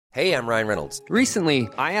Hey, I'm Ryan Reynolds. Recently,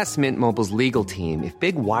 I asked Mint Mobile's legal team if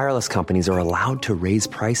big wireless companies are allowed to raise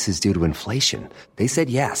prices due to inflation. They said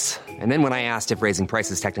yes. And then when I asked if raising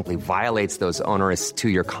prices technically violates those onerous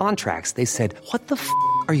two-year contracts, they said, "What the f***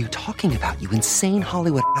 are you talking about, you insane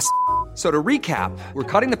Hollywood ass?" So to recap, we're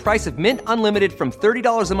cutting the price of Mint Unlimited from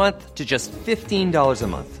 $30 a month to just $15 a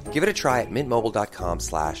month. Give it a try at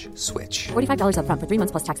mintmobile.com/switch. $45 up front for 3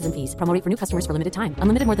 months plus taxes and fees. Promo rate for new customers for limited time.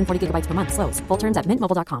 Unlimited more than 40 gigabytes per month. Slows full terms at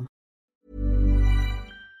mintmobile.com.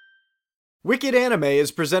 Wicked Anime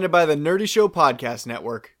is presented by the Nerdy Show Podcast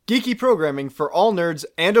Network. Geeky programming for all nerds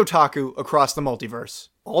and otaku across the multiverse.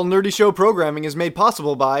 All Nerdy Show programming is made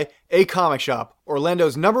possible by A Comic Shop,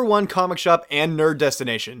 Orlando's #1 comic shop and nerd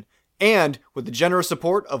destination, and with the generous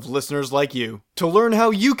support of listeners like you. To learn how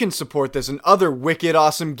you can support this and other wicked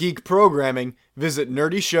awesome geek programming, visit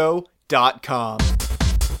nerdyshow.com.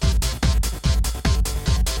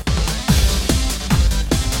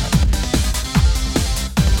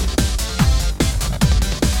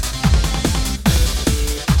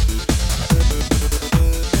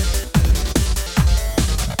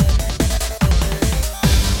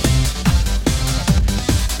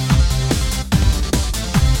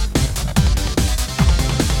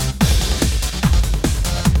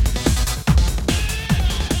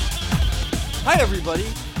 Hi everybody,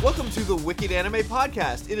 welcome to the Wicked Anime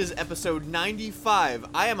Podcast. It is episode 95.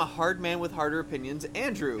 I am a hard man with harder opinions,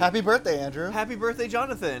 Andrew. Happy birthday, Andrew. Happy birthday,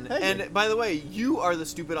 Jonathan. Hey. And by the way, you are the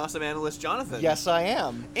stupid awesome analyst, Jonathan. Yes, I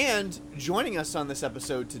am. And joining us on this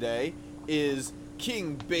episode today is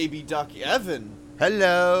King Baby Duck Evan.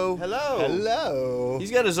 Hello. Hello. Hello.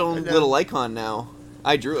 He's got his own little icon now.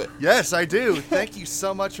 I drew it. Yes, I do. Thank you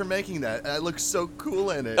so much for making that. It looks so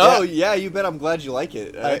cool in it. Oh, yeah, you bet. I'm glad you like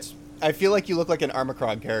it. I feel like you look like an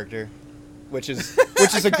Armacron character, which is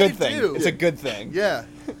a good thing. do. It's a good thing. Yeah.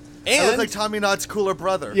 I And look like Tommy Knott's cooler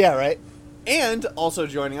brother. Yeah, right? And also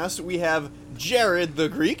joining us, we have Jared the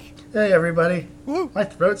Greek. Hey everybody. Woo. My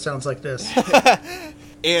throat sounds like this.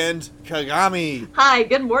 And Kagami. Hi,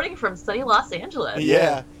 good morning from sunny Los Angeles.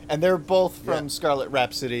 Yeah. And they're both from Scarlet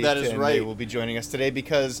Rhapsody. That is and right. They will be joining us today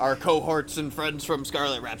because... Our cohorts and friends from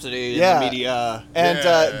Scarlet Rhapsody Yeah. and the media. And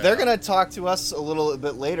they're going to talk to us a little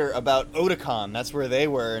bit later about Otakon. That's where they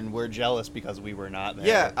were, and we're jealous because we were not there.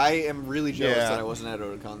 Yeah, I am really jealous Yeah. that I wasn't at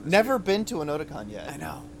Otakon this Never year. been to an Otakon yet. I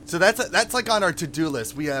know. So that's like on our to-do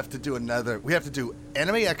list. We have to do We have to do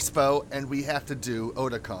Anime Expo, and we have to do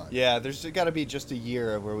Otakon. Yeah, there's got to be just a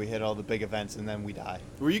year where we hit all the big events and then we die.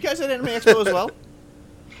 Were you guys at Anime Expo as well?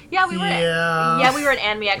 Yeah, we were. Yeah. We were at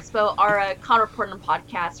Anime Expo. Our Con Report and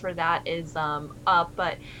podcast for that is up.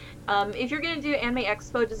 But if you're gonna do Anime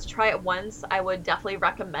Expo, just try it once. I would definitely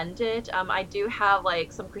recommend it. I do have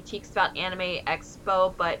like some critiques about Anime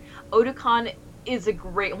Expo, but Otakon is a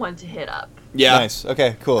great one to hit up. Yeah. Nice.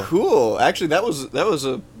 Okay, cool. Cool. Actually, that was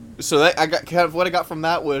a. So that I got kind of what I got from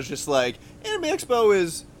that was just like Anime Expo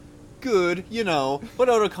is good, you know, but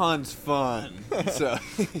Otakon's fun. So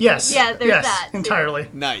Yes. Yeah, there's yes, that, too. entirely.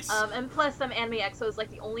 nice. And plus, Anime Expo is like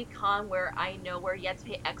the only con where I know where you have to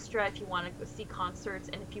pay extra if you want to go see concerts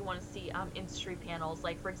and if you want to see industry panels.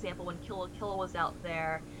 Like, for example, when Kill la Kill was out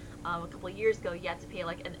there a couple of years ago, you had to pay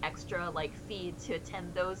like an extra like fee to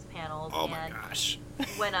attend those panels. Oh my and gosh.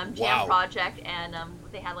 when Jam Wow. Project and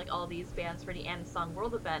they had like all these bands for the Ansong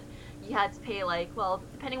World event, you had to pay like, well,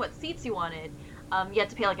 depending what seats you wanted, you had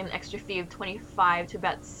to pay like an extra fee of $25 to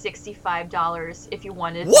about $65 if you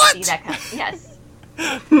wanted What? to see that kind of, yes.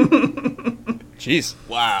 Jeez.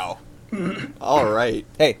 Wow. All right.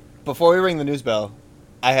 Hey, before we ring the news bell,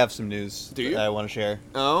 I have some news Do you? that I want to share.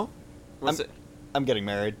 Oh. What's it? I'm getting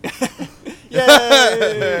married. Yay!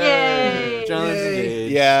 Yay! John's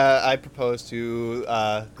engaged. Yeah, I proposed to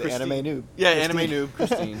the Christine. anime noob. Yeah, anime noob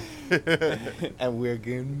Christine. And we're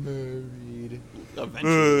getting married.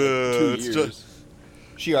 Eventually, 2 it's years. just-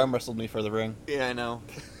 She arm wrestled me for the ring. Yeah, I know.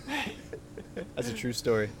 That's a true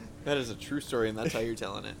story. That is a true story, and that's how you're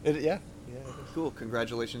telling it. Yeah. Cool.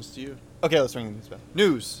 Congratulations to you. Okay, let's ring the news bell.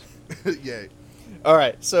 News. Yay. All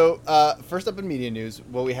right, so first up in media news,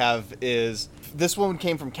 what we have is this one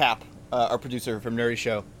came from Cap, our producer from Nerdy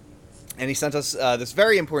Show, and he sent us this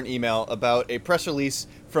very important email about a press release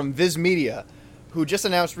from Viz Media, who just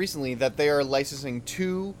announced recently that they are licensing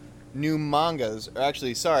 2 new mangas. Or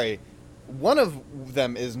actually, sorry, one of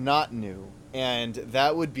them is not new, and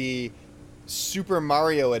that would be Super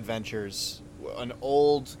Mario Adventures, an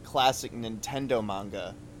old classic Nintendo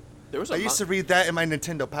manga. There was I used to read that in my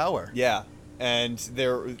Nintendo Power. Yeah, and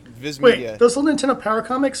they're Viz Wait, Media. those little Nintendo Power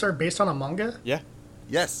comics are based on a manga? Yeah.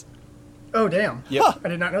 Yes. Oh, damn. Yep. I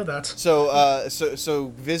did not know that.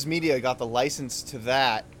 So Viz Media got the license to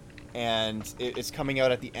that, and it's coming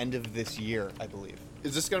out at the end of this year, I believe.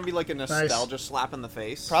 Is this going to be like a nostalgia slap in the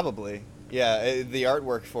face? Probably. Yeah, the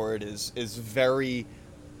artwork for it is very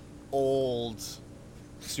old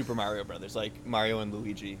Super Mario Brothers, like Mario and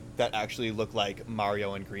Luigi, that actually look like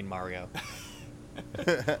Mario and Green Mario.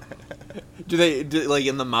 Do like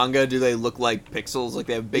in the manga? Do they look like pixels? Like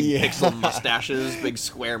they have big pixel mustaches, big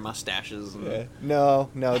square mustaches. And... No.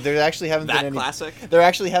 There actually haven't that been any classic. There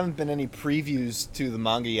actually haven't been any previews to the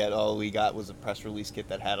manga yet. All we got was a press release kit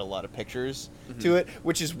that had a lot of pictures to it,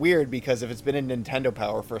 which is weird because if it's been in Nintendo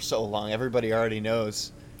Power for so long, everybody already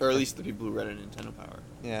knows. Or at least the people who read it in Nintendo Power.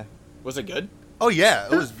 Yeah. Was it good? Oh yeah,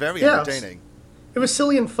 it was very entertaining. It was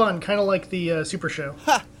silly and fun, kind of like the Super Show.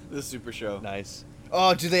 Ha! The Super Show. Nice.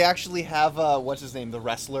 Oh, do they actually have what's his name, the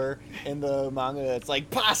wrestler in the manga? It's like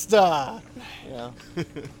pasta. You know.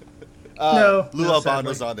 No, Lou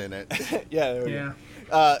Albano's not in it. Yeah. There we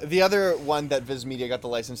go. The other one that Viz Media got the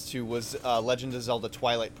license to was Legend of Zelda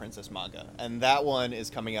Twilight Princess manga, and that one is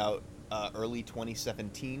coming out early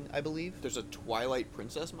 2017, I believe. There's a Twilight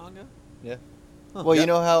Princess manga? Yeah. Huh. Well, you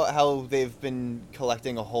know how they've been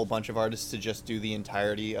collecting a whole bunch of artists to just do the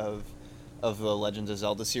entirety of the Legends of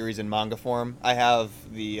Zelda series in manga form. I have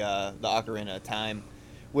the Ocarina of Time,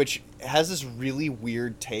 which has this really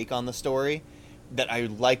weird take on the story that I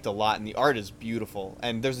liked a lot, and the art is beautiful,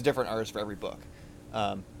 and there's a different artist for every book.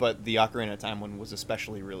 But the Ocarina of Time one was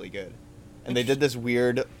especially really good. And they did this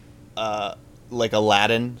weird, like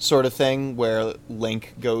Aladdin sort of thing, where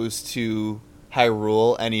Link goes to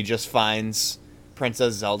Hyrule, and he just finds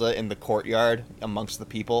Princess Zelda in the courtyard amongst the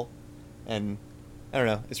people. And I don't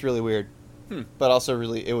know, it's really weird. But also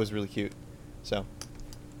it was really cute. So.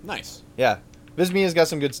 Nice. Yeah. Viz Media's got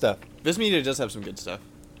some good stuff. Viz Media does have some good stuff.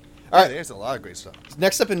 All right, there's a lot of great stuff.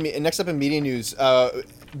 Next up in media news,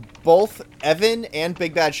 both Evan and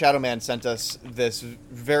Big Bad Shadow Man sent us this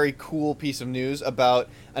very cool piece of news about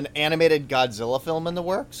an animated Godzilla film in the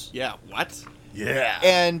works. Yeah, what? Yeah.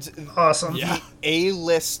 And Awesome. the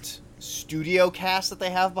A-list studio cast that they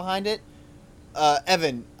have behind it.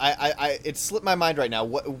 Evan, I it slipped my mind right now.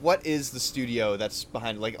 What is the studio that's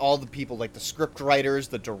behind it? Like all the people, like the script writers,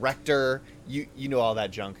 the director, you know all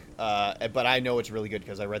that junk. But I know it's really good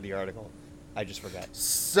because I read the article. I just forgot.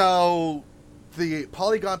 So, the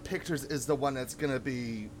Polygon Pictures is the one that's going to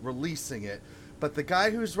be releasing it. But the guy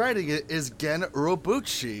who's writing it is Gen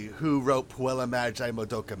Urobuchi, who wrote Puella Magi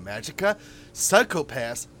Madoka Magica,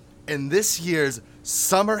 Psycho-Pass, and this year's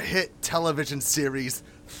summer hit television series,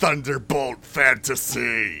 Thunderbolt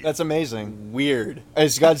Fantasy. That's amazing. Weird.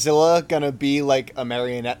 Is Godzilla gonna be like a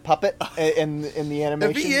marionette puppet in the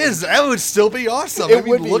animation? If he is, that would still be awesome. It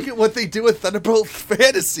would be. Look at what they do with Thunderbolt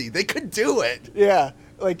Fantasy. They could do it. Yeah.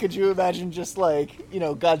 Like, could you imagine just like,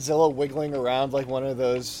 Godzilla wiggling around like one of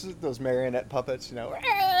those marionette puppets, and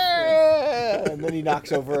then he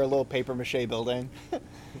knocks over a little paper mache building.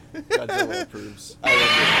 Godzilla approves.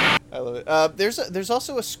 I love it. There's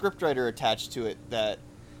also a scriptwriter attached to it that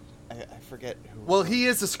I forget who. Well, he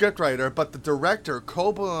is the scriptwriter, but the director,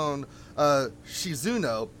 Kobun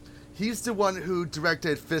Shizuno, he's the one who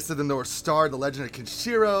directed Fist of the North Star, The Legend of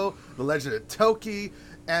Kenshiro, The Legend of Toki,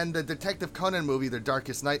 and the Detective Conan movie, The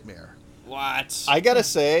Darkest Nightmare. What? I gotta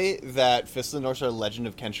say that Fist of the North Star, Legend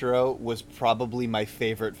of Kenshiro was probably my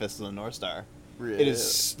favorite Fist of the North Star. Really? It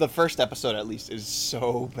is, the first episode at least, is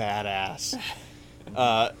so badass.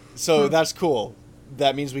 So that's cool.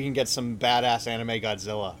 That means we can get some badass anime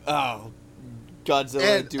Godzilla. Oh,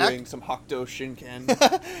 Godzilla And doing some Hokuto Shinken.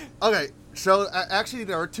 Okay, so actually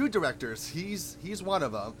there are two directors. He's one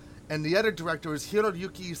of them, and the other director is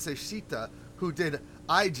Hiroyuki Seshita, who did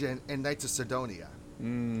Aijin and Knights of Sidonia.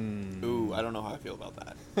 Ooh, I don't know how I feel about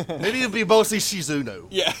that. Maybe it'd be mostly Shizuno.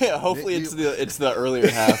 Yeah, hopefully it's the earlier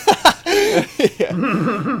half.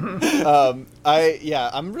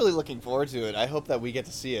 I'm really looking forward to it. I hope that we get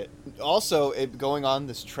to see it. Also, going on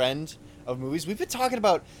this trend of movies, we've been talking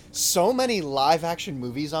about so many live action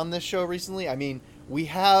movies on this show recently. I mean, we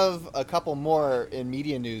have a couple more in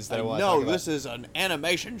media news that I want to talk about. This is an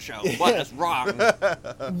animation show. What is wrong?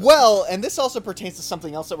 Well, and this also pertains to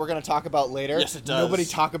something else that we're going to talk about later. Yes, it does. Nobody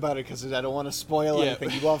talk about it because I don't want to spoil Yeah.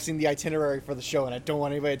 anything. You all have seen the itinerary for the show, and I don't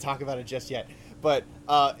want anybody to talk about it just yet. But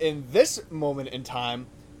in this moment in time,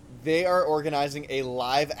 they are organizing a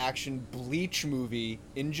live-action Bleach movie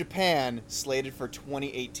in Japan, slated for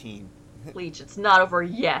 2018. Bleach, it's not over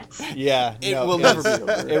yet. Yeah, It will never be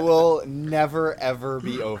over. It will never ever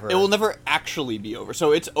be over. It will never actually be over.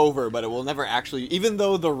 So it's over, but it will never actually. Even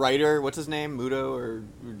though the writer, what's his name, Muto or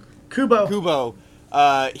Kubo.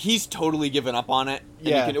 he's totally given up on it. And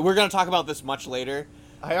Yeah. we're going to talk about this much later.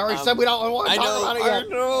 I already said we don't want to talk about it yet. I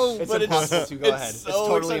know, It's but impossible to. Go it's ahead. so It's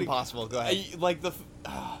totally exciting. impossible. Go ahead.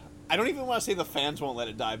 I don't even want to say the fans won't let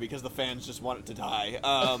it die because the fans just want it to die.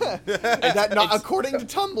 According to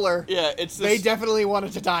Tumblr, Yeah, it's they definitely want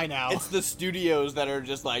it to die now. It's the studios that are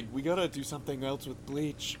just like, we gotta do something else with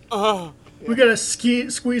Bleach. We gotta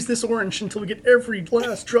squeeze this orange until we get every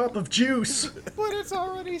last drop of juice. But it's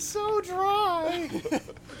already so dry.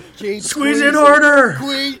 Squeeze in harder.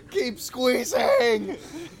 Keep squeezing.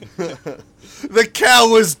 The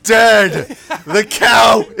cow is dead. The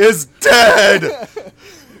cow is dead.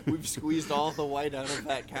 We've squeezed all the white out of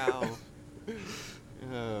that cow.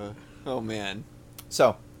 Oh man.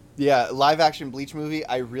 So, yeah, live action Bleach movie.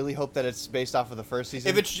 I really hope that it's based off of the first season.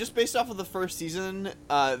 If it's just based off of the first season,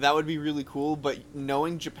 that would be really cool. But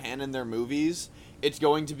knowing Japan and their movies, it's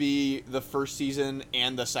going to be the first season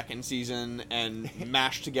and the second season and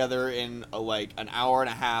mashed together in an hour and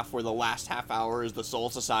a half, where the last half hour is the Soul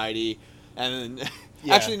Society. And then,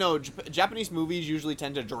 Yeah. actually, no, Japanese movies usually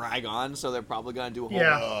tend to drag on, so they're probably going to do a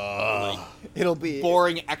whole it'll be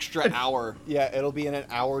boring extra hour. Yeah, it'll be in an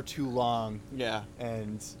hour too long. Yeah.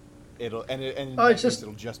 And it'll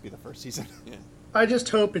just be the first season. Yeah. I just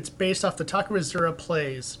hope it's based off the Takurazura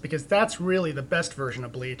plays, because that's really the best version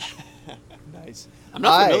of Bleach. Nice. I'm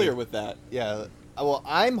not familiar with that. Yeah. Well,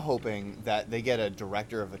 I'm hoping that they get a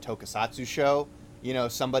director of a tokusatsu show. You know,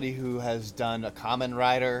 somebody who has done a Kamen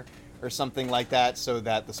Rider or something like that, so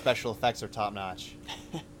that the special effects are top notch.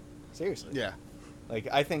 Seriously. Yeah.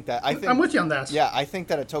 I'm with you on that. Yeah, I think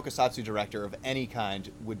that a tokusatsu director of any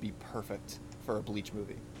kind would be perfect for a Bleach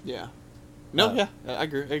movie. Yeah. No, yeah, I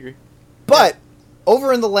agree. But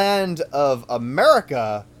over in the land of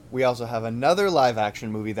America, we also have another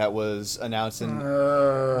live-action movie that was announced. And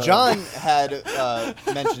John had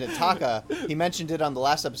mentioned it. Taka, he mentioned it on the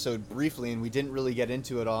last episode briefly, and we didn't really get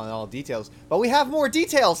into it in all details. But we have more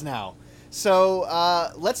details now.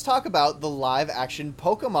 So let's talk about the live-action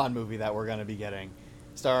Pokemon movie that we're going to be getting,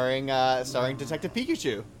 starring Detective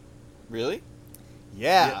Pikachu. Really?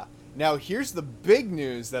 Yeah. Now, here's the big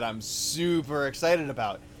news that I'm super excited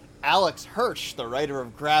about. Alex Hirsch, the writer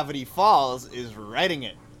of Gravity Falls, is writing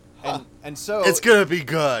it. And so It's gonna be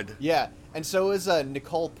good. Yeah, and so is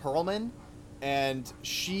Nicole Perlman, and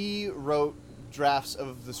she wrote drafts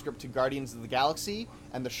of the script to Guardians of the Galaxy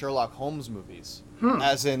and the Sherlock Holmes movies,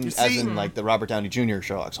 as in like the Robert Downey Jr.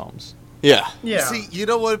 Sherlock Holmes. Yeah. Yeah. See, you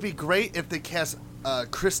know what would be great if they cast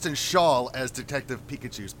Kristen Shaw as Detective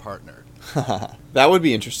Pikachu's partner. That would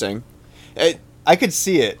be interesting. I could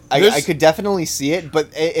see it. I could definitely see it, but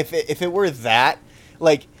if it were that,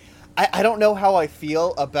 like, I don't know how I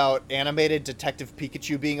feel about animated Detective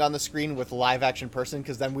Pikachu being on the screen with live-action person,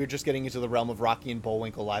 because then we're just getting into the realm of Rocky and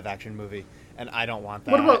Bullwinkle live-action movie, and I don't want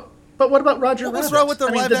that. What about Roger Rabbit? What's wrong with the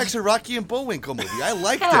live-action Rocky and Bullwinkle movie? I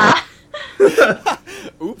liked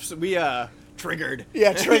it. Oops, we triggered.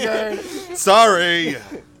 Yeah, triggered. Sorry.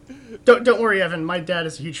 Don't worry, Evan. My dad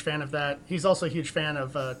is a huge fan of that. He's also a huge fan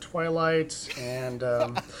of Twilight, and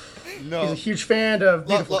No. he's a huge fan of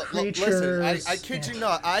Beautiful Creatures. Listen, I kid you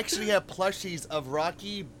not. I actually have plushies of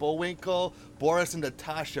Rocky, Bullwinkle, Boris, and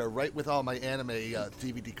Natasha right with all my anime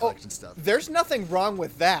DVD collection stuff. There's nothing wrong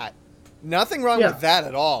with that. Nothing wrong with that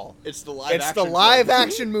at all. It's the live It's the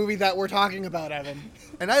live-action movie that we're talking about, Evan.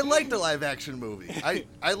 And I liked the live-action movie.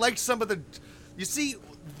 I liked some of the... You see,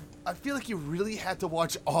 I feel like you really had to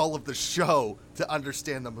watch all of the show to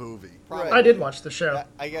understand the movie. Right. I did watch the show.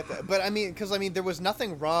 I get that, but because there was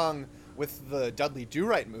nothing wrong with the Dudley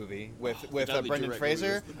Do-Right movie with Dudley Brendan Do-Right Fraser,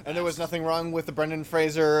 movie was the and there was best. nothing wrong with the Brendan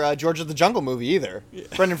Fraser George of the Jungle movie either.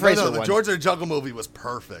 Brendan Fraser No, the one. George of the Jungle movie was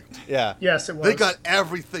perfect. Yeah. Yes, it was. They got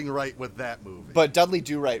everything right with that movie. But Dudley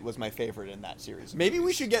Do-Right was my favorite in that series. Maybe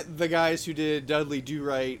we should get the guys who did Dudley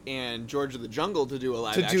Do-Right and George of the Jungle to do a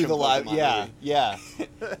live to action do the live, Pokemon yeah. movie.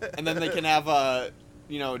 And then they can have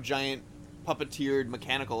giant puppeteered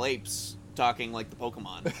mechanical apes talking like the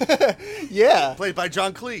Pokemon. Yeah. Played by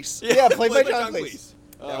John Cleese. Yeah, played by John Cleese.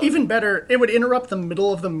 Even better, it would interrupt the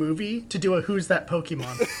middle of the movie to do a Who's That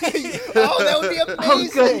Pokemon? Oh, that would be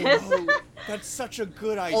amazing. Goodness. That's such a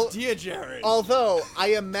good idea, Jared. Although,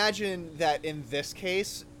 I imagine that in this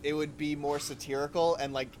case, it would be more satirical,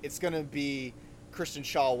 and it's going to be Kristen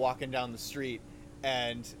Shaw walking down the street,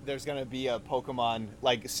 and there's going to be a Pokemon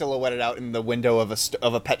silhouetted out in the window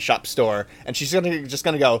of a pet shop store, and she's just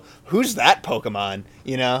going to go, "Who's that Pokemon?"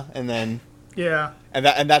 And then Yeah. and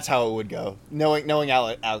that's how it would go. Knowing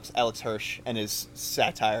Alex Hirsch and his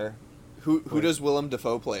satire. Who does Willem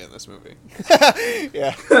Dafoe play in this movie?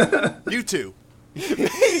 Yeah. Mewtwo.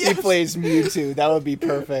 He plays Mewtwo. That would be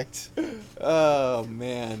perfect. Oh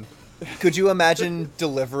man. Could you imagine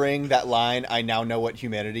delivering that line, I now know what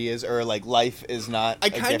humanity is? Or, like, life is not a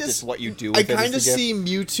gift, it's what you do with I it is kind the of gift? see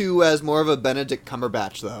Mewtwo as more of a Benedict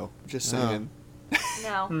Cumberbatch, though. Just saying.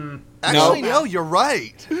 No. Actually, no, you're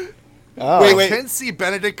right. Oh. I can see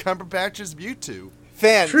Benedict Cumberbatch as Mewtwo.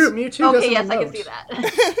 Fans. True, Mewtwo Okay, doesn't yes, I can emote. see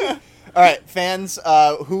that. All right, fans,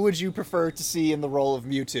 who would you prefer to see in the role of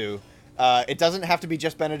Mewtwo? It doesn't have to be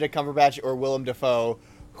just Benedict Cumberbatch or Willem Dafoe.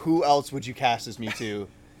 Who else would you cast as Mewtwo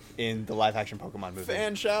in the live-action Pokemon movie?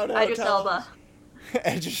 Fan shout out. Idris Elba.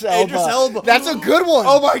 Idris Elba. Idris Elba. That's a good one.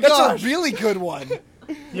 Oh my gosh. That's a really good one.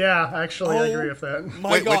 Yeah, actually, I agree with that.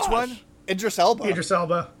 Wait, which one? Idris Elba. Idris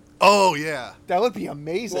Elba. Oh, yeah. That would be Well,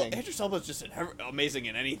 amazing. Idris Elba's just amazing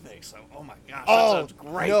in anything, so oh my gosh, that Oh, sounds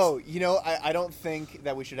great. no, you know, I don't think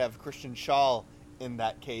that we should have Christian Shaw in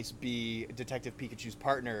that case be Detective Pikachu's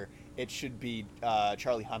partner. It should be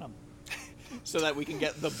Charlie Hunnam. So that we can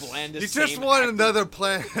get the You blandest. just same want actor. another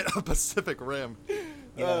planet of Pacific Rim.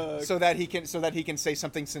 So that he can say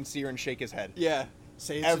something sincere and shake his head. Yeah.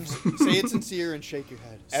 Say it, Every- say it sincere and shake your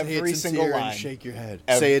head. Every say it single sincere line. and shake your head.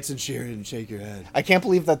 Every- Say it sincere and shake your head. I can't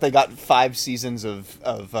believe that they got 5 seasons of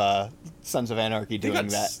Sons of Anarchy They doing got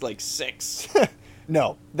that. like 6.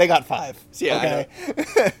 No, they got 5. Yeah,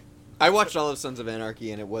 okay. I watched all of Sons of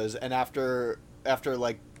Anarchy, and it was, and after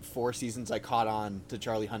like 4 seasons, I caught on to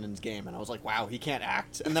Charlie Hunnam's game, and I was like, wow, he can't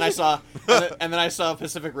act. And then I saw, and then I saw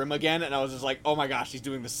Pacific Rim again, and I was just like, oh my gosh, he's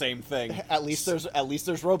doing the same thing. At least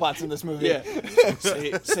there's robots in this movie. Yeah.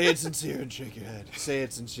 say it sincere and shake your head. Say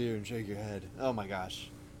it sincere and shake your head. Oh my gosh.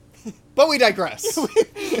 But we digress. I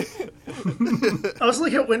was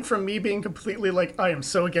like, it went from me being completely like, I am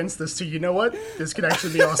so against this to, you know what? This could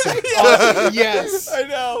actually be awesome. Yes. I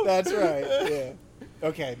know. That's right. Yeah.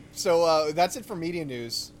 Okay, so that's it for media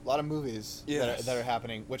news. A lot of movies Yes. that are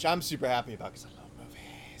happening, which I'm super happy about because I love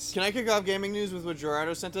movies. Can I kick off gaming news with what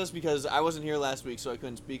Gerardo sent us? Because I wasn't here last week, so I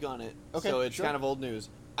couldn't speak on it. Okay, So it's sure. kind of old news.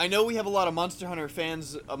 I know we have a lot of Monster Hunter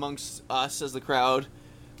fans amongst us as the crowd.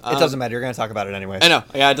 It doesn't matter. You're going to talk about it anyway. I know.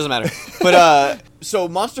 Yeah, it doesn't matter. But so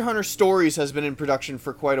Monster Hunter Stories has been in production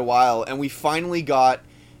for quite a while, and we finally got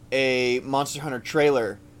a Monster Hunter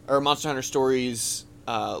trailer, or Monster Hunter Stories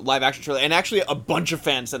live action trailer. And actually, a bunch of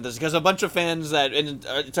fans sent this because a bunch of fans and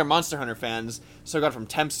it's our Monster Hunter fans. So I got it from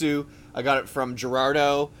Tempsu, I got it from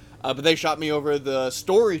Gerardo, but they shot me over the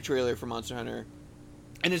story trailer for Monster Hunter,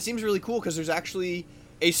 and it seems really cool because there's actually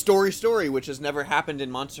a story which has never happened in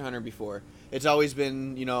Monster Hunter before. It's always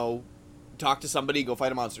been, you know, talk to somebody, go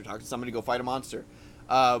fight a monster. Talk to somebody, go fight a monster.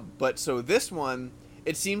 But so this one,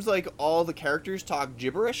 it seems like all the characters talk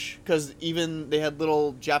gibberish because even they had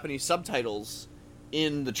little Japanese subtitles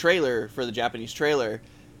in the trailer for the Japanese trailer.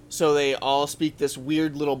 So they all speak this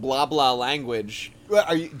weird little blah blah language. Well,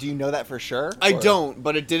 do you know that for sure? I Or- don't,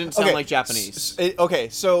 but it didn't sound Okay, like Japanese. Okay,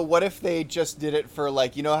 so what if they just did it for,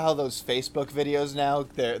 like, you know how those Facebook videos now,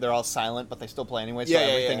 they're all silent, but they still play anyway, so Yeah, yeah,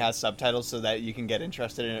 everything yeah. has subtitles so that you can get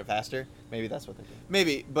interested in it faster? Maybe that's what they do.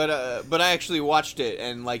 Maybe, but I actually watched it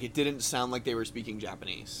and like it didn't sound like they were speaking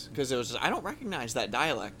Japanese because it was just, I don't recognize that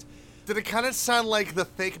dialect. Did it kind of sound like the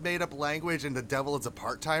fake made-up language in The Devil is a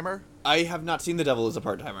Part-Timer? I have not seen The Devil is a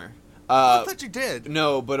Part-Timer. I thought you did.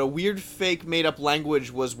 No, but a weird fake made-up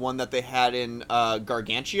language was one that they had in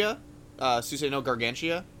Gargantia. Susanoo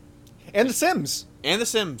Gargantia. And The Sims! And The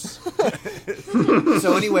Sims.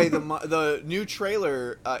 So anyway, the new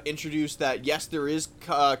trailer introduced that, yes, there is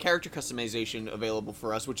character customization available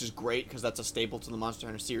for us, which is great because that's a staple to the Monster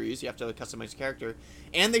Hunter series. You have to customize a character.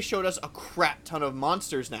 And they showed us a crap ton of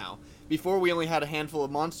monsters now. Before, we only had a handful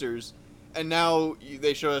of monsters. And now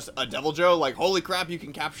they show us a Devil Joe. Like, holy crap, you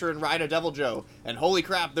can capture and ride a Devil Joe. And holy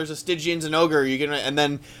crap, there's a Stygian and Ogre. And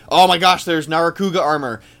then, oh my gosh, there's Narakuga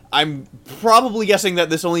armor. I'm probably guessing that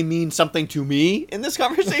this only means something to me in this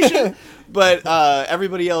conversation. But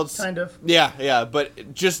everybody else... Kind of. Yeah.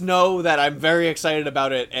 But just know that I'm very excited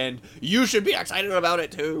about it. And you should be excited about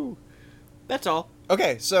it, too. That's all.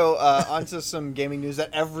 Okay, so on to some gaming news that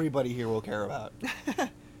everybody here will care about.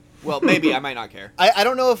 Well, maybe I might not care. I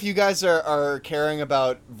don't know if you guys are caring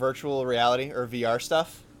about virtual reality or VR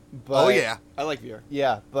stuff. But Oh, yeah. I like VR.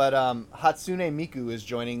 Yeah, but Hatsune Miku is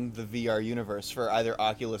joining the VR universe for either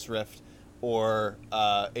Oculus Rift or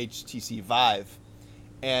HTC Vive.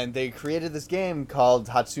 And they created this game called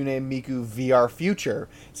Hatsune Miku VR Future.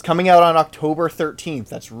 It's coming out on October 13th.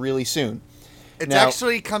 That's really soon. It's Now-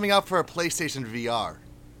 actually coming out for a PlayStation VR.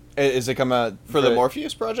 Is it coming out For the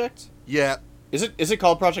Morpheus project? Yeah. Is it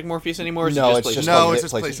called Project Morpheus anymore? Or is No, it it's just just PlayStation? No, called it's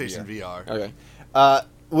just PlayStation PlayStation VR. Okay.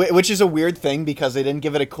 Which is a weird thing because they didn't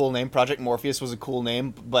give it a cool name. Project Morpheus was a cool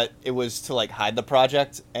name, but it was to like hide the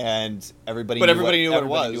project, and everybody knew what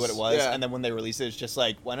it was. Yeah. And then when they released it, it's just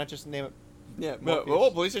like, why not just name it? Yeah,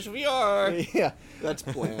 Morpheus. PlayStation VR. Yeah, That's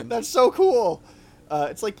planned. that's so cool.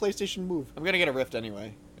 It's like PlayStation Move. I'm gonna get a Rift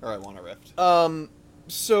anyway, or I want a Rift.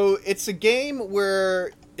 So it's a game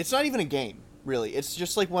where it's not even a game, really. It's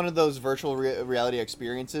just like one of those virtual reality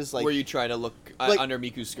experiences, like Where you try to look like- under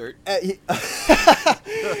Miku's skirt.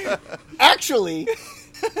 Actually,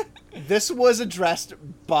 this was addressed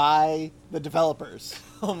by the developers.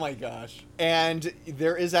 Oh my gosh. And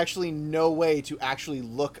there is actually no way to actually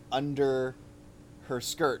look under her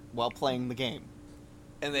skirt while playing the game.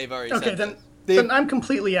 And they've already Okay, said then They- then I'm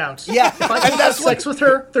completely out. Yeah, If I and can have that's sex with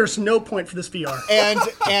her, there's no point for this VR. And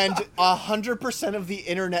 100% of the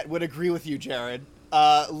internet would agree with you, Jared.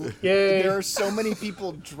 Yay. There are so many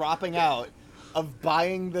people dropping out of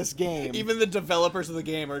buying this game. even the developers of the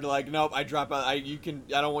game are like, nope, I drop out. I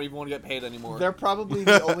don't even want to get paid anymore. They're probably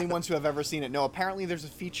the only ones who have ever seen it. No, apparently there's a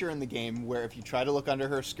feature in the game where if you try to look under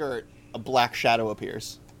her skirt, a black shadow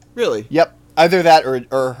appears. Really? Yep. Either that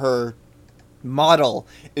or her model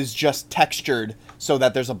is just textured so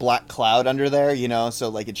that there's a black cloud under there, you know, so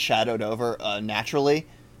like it's shadowed over naturally.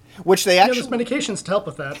 Which they actually... There's medications to help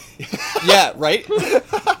with that. Yeah, right?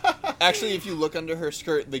 Actually, if you look under her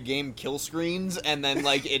skirt, the game kill screens, and then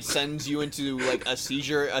like it sends you into like a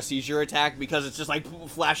seizure attack because it's just like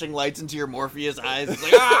flashing lights into your Morpheus eyes. It's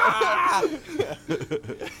like ah!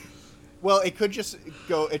 Well, it could just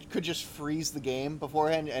freeze the game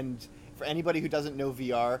beforehand, and for anybody who doesn't know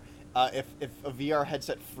VR, if a VR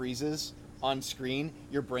headset freezes on screen,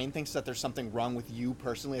 your brain thinks that there's something wrong with you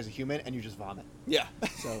personally as a human, and you just vomit. Yeah.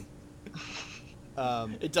 So...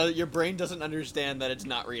 it does. Your brain doesn't understand that it's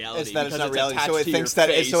not reality. It's that it's because not reality. attached So it to thinks your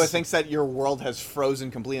that face. it thinks that your world has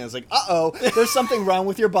frozen completely. And it's like, there's something wrong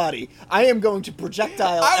with your body. I am going to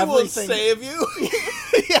projectile I will everything. save you.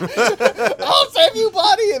 I'll save you,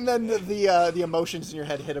 body. And then the emotions in your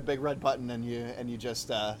head hit a big red button, and you just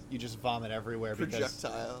vomit everywhere.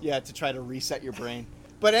 Projectile. To try to reset your brain.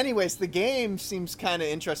 But anyways, the game seems kind of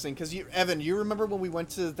interesting because Evan, you remember when we went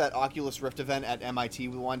to that Oculus Rift event at MIT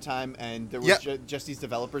one time, and there was just these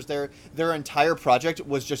developers there. Their entire project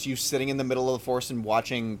was just you sitting in the middle of the forest and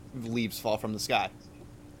watching leaves fall from the sky.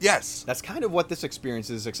 Yes. That's kind of what this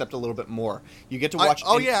experience is, except a little bit more. You get to watch.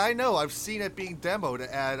 Yeah, I know. I've seen it being demoed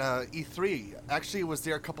at E3. Actually, it was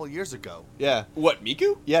there a couple of years ago. Yeah. What,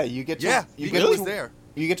 Miku? Yeah, you get to. Yeah, you Miku was there.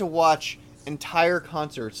 You get to watch entire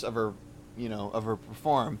concerts of her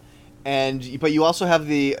perform, but you also have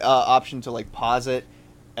the option to like pause it,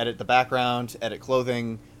 edit the background, edit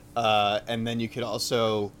clothing, and then you could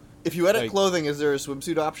also. If you edit like, clothing, is there a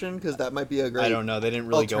swimsuit option? Because that might be a great. I don't know. They didn't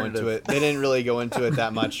really go into alternative. it. They didn't really go into it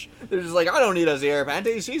that much. They're just like, I don't need a Sierra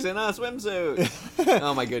panties. She's in a swimsuit.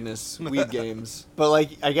 Oh my goodness, weed games. But like,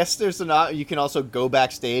 I guess there's you can also go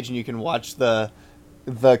backstage and you can watch the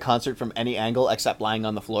concert from any angle except lying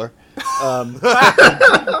on the floor.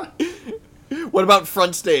 What about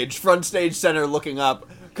front stage? Front stage center looking up.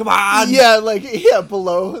 Come on. Yeah,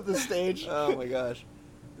 below the stage. Oh my gosh.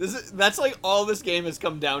 That's like all this game has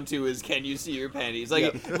come down to is can you see your panties?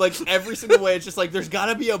 Like like every single way it's just like there's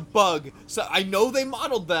gotta be a bug. So I know they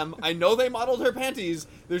modeled them. I know they modeled her panties.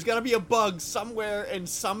 There's gotta be a bug somewhere in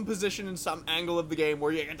some position in some angle of the game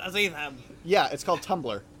where you get to see them. Yeah, it's called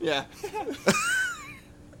Tumblr. Yeah.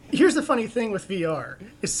 Here's the funny thing with VR.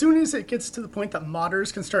 As soon as it gets to the point that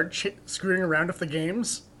modders can start screwing around with the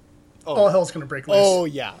games, all hell's gonna break loose. Oh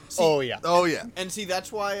yeah. Oh yeah. And see,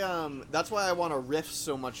 that's why I want a Rift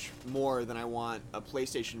so much more than I want a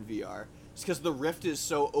PlayStation VR. It's because the Rift is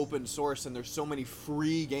so open source and there's so many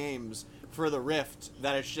free games for the Rift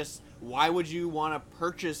that it's just, why would you want to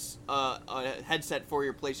purchase a headset for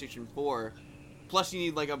your PlayStation 4? Plus, you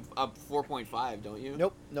need like a 4.5, don't you?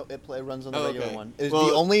 Nope. It runs on the regular okay. one.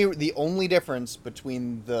 Well, The only difference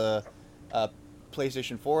between the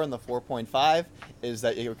PlayStation 4 and the 4.5 is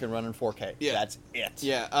that it can run in 4K. Yeah. That's it.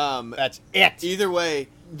 Yeah. That's it. Either way,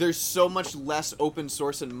 there's so much less open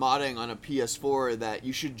source and modding on a PS4 that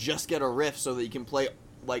you should just get a Rift so that you can play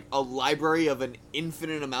like a library of an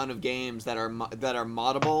infinite amount of games that are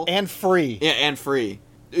moddable and free. Yeah, and free.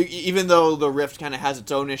 Even though the Rift kind of has its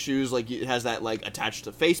own issues, like it has that like attached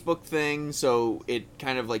to Facebook thing, so it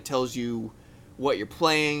kind of like tells you what you're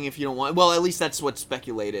playing if you don't want. Well, at least that's what's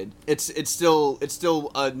speculated. It's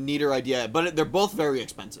still a neater idea, but they're both very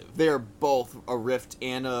expensive. They are both a Rift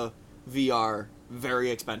and a VR very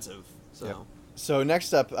expensive. So Yep. So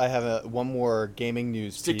next up, I have one more gaming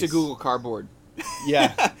news. stick piece. to Google Cardboard.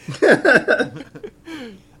 Yeah.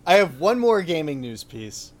 I have one more gaming news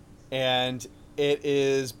piece, and It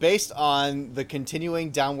is based on the continuing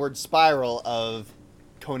downward spiral of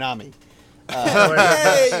Konami.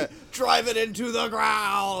 Hey, drive it into the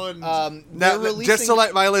ground. They're Now, releasing- just to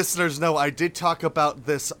let my listeners know, I did talk about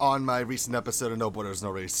this on my recent episode of No Borders, No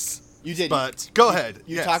Race. You did, But go ahead.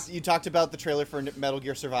 You Yes. talked about the trailer for Metal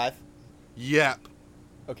Gear Survive. Yep.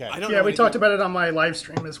 Okay. I don't Yeah, know we anything- talked about it on my live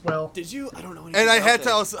stream as well. Did you? I don't know. And I anything had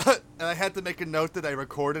about to this. also, and I had to make a note that I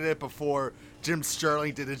recorded it before Jim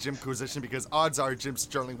Sterling did a Jimquisition, because odds are Jim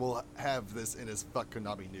Sterling will have this in his Fuck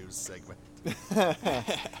Konami News segment.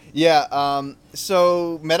 Yeah,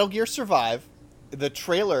 so Metal Gear Survive, the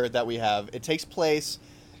trailer that we have, it takes place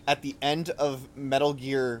at the end of Metal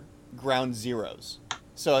Gear Ground Zeroes.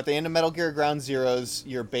 So at the end of Metal Gear Ground Zeroes,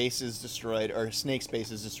 your base is destroyed, or Snake's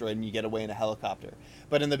base is destroyed, and you get away in a helicopter.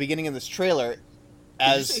 But in the beginning of this trailer,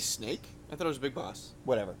 Did you say Snake? I thought it was Big Boss.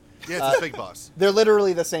 whatever. Yeah, it's a big boss. They're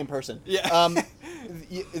literally the same person. Yeah.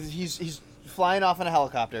 He's flying off in a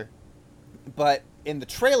helicopter, but in the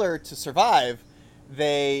trailer to Survive,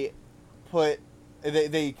 they leave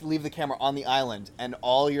the camera on the island, and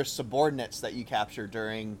all your subordinates that you capture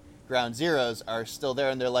during Ground Zeroes are still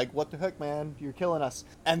there, and they're like, "What the heck, man? You're killing us!"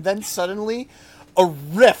 And then suddenly, a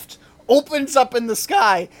rift opens up in the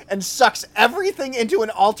sky and sucks everything into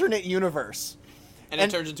an alternate universe. And it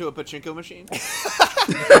turns into a pachinko machine?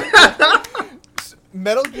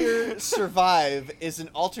 Metal Gear Survive is an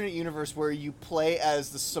alternate universe where you play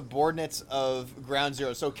as the subordinates of Ground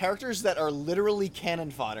Zero. So characters that are literally cannon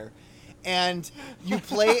fodder. And you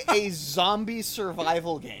play a zombie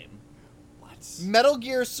survival game. What? Metal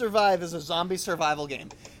Gear Survive is a zombie survival game.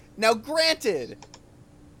 Now, granted,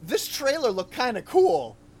 this trailer looked kind of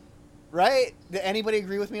cool. Right? Did anybody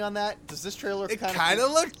agree with me on that? Does this trailer look It kind of kind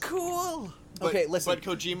of looked cool. Okay, listen. But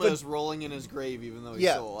Kojima is rolling in his grave even though he's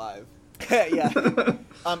Yeah. still alive. Yeah.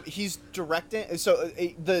 He's directing. So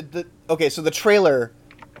so the trailer,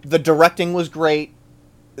 the directing was great.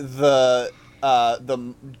 The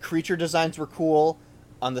creature designs were cool.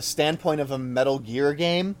 On the standpoint of a Metal Gear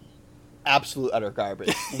game, absolute utter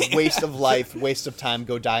garbage. Waste of life, waste of time.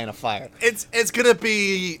 Go die in a fire. It's gonna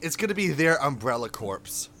be their Umbrella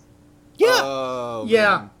Corps. Yeah, Oh,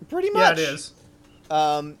 Yeah. man. pretty Yeah, much. it is.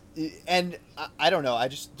 And I don't know. I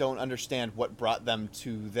just don't understand what brought them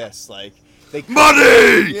to this. Like they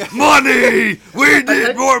Money! Money! We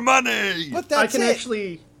need more money! But I that's can it.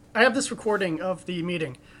 actually. I have this recording of the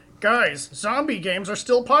meeting. Guys, zombie games are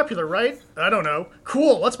still popular, right? I don't know.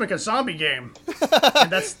 Cool, let's make a zombie game.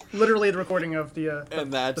 And that's literally the recording of the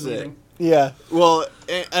And that's the it. meeting. Yeah. Well,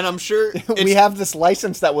 and I'm sure We have this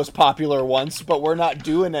license that was popular once, but we're not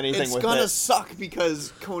doing anything it's with gonna it. suck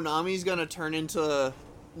because Konami's gonna turn into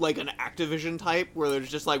like an Activision type where there's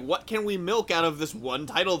just like, what can we milk out of this one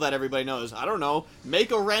title that everybody knows? I don't know.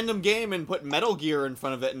 Make a random game and put Metal Gear in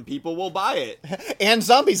front of it and people will buy it. And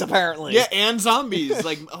zombies, apparently. Yeah, and zombies.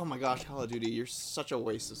 Like, oh my gosh, Call of Duty, you're such a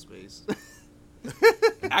waste of space.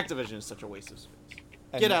 Activision is such a waste of space.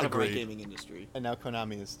 Get out of my Agreed. gaming industry. And now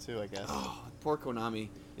Konami is too, I guess. Oh, poor Konami.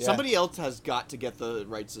 Yeah. Somebody else has got to get the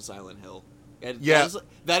rights to Silent Hill. And Yeah.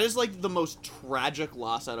 that is like the most tragic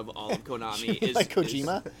loss out of all of Konami. is Like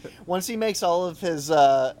Kojima, once he makes all of his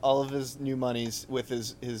new monies with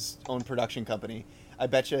his own production company, I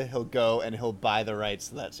bet you he'll go and he'll buy the rights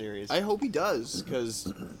to that series. I hope he does,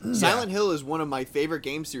 because Silent Hill is one of my favorite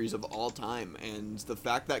game series of all time, and the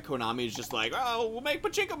fact that Konami is just like, oh, we'll make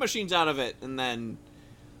pachinko machines out of it, and then,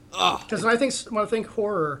 Because when I think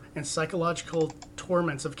horror and psychological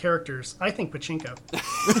torments of characters, I think pachinko.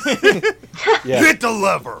 Hit the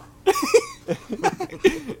lever!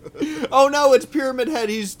 oh no, it's Pyramid Head.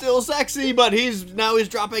 He's still sexy, but he's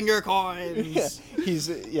dropping your coins. He's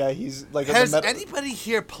like Has anybody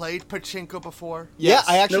here played Pachinko before? Yeah,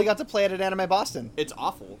 I actually Nope. got to play it at Anime Boston. It's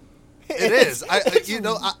awful. It is.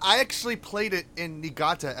 I actually played it in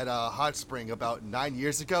Niigata at a hot spring about 9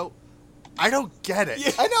 years ago. I don't get it.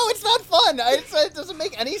 I know, it's not fun. It doesn't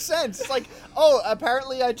make any sense. It's like, oh,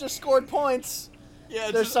 apparently I just scored points. Yeah,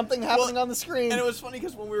 it's There's just- something happening on the screen. And it was funny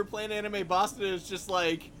because when we were playing Anime Boston, it was just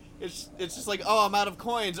like, it's just like, oh, I'm out of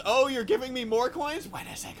coins. Oh, you're giving me more coins? When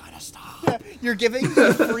is it gonna stop? You're giving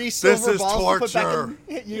me free silver is balls to put back torture.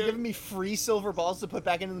 in. You're giving me free silver balls to put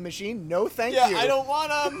back into the machine? No, thank Yeah, you. I don't want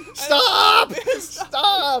them. Stop!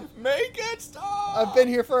 Stop! Make it stop. I've been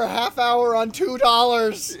here for a half hour on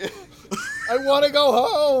 $2. I want to go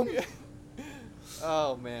home.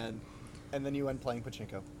 Oh man. And then you went playing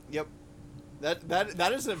pachinko. Yep.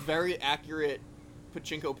 That is a very accurate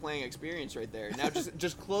pachinko playing experience right there. Now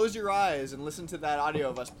just close your eyes and listen to that audio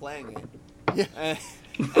of us playing it.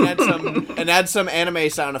 and add some anime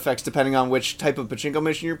sound effects depending on which type of pachinko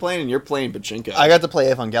mission you're playing, and you're playing pachinko. I got to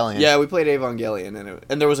play Evangelion. Yeah, we played Evangelion,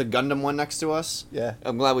 and there was a Gundam one next to us. Yeah.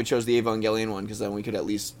 I'm glad we chose the Evangelion one, because then we could at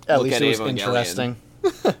least At look least at it was Evangelion. interesting.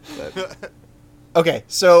 Okay,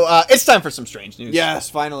 so it's time for some strange news. Yes,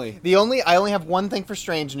 finally. I only have one thing for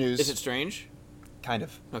strange news. Is it strange? Kind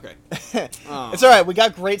of. Okay. It's all right. We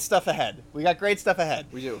got great stuff ahead. We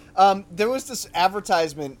do. There was this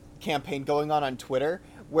advertisement campaign going on Twitter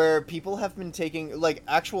where people have been taking, like,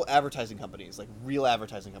 actual advertising companies, like real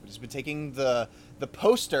advertising companies, been taking the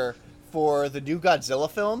poster for the new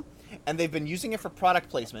Godzilla film, and they've been using it for product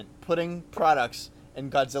placement, putting products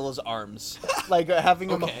in Godzilla's arms, like having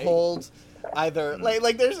him hold either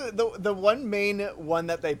like there's the one main one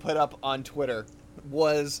that they put up on Twitter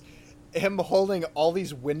was him holding all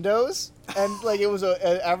these windows, and like it was an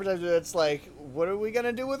advertisement that's like, what are we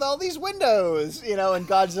gonna do with all these windows, you know? And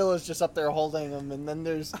Godzilla's just up there holding them, and then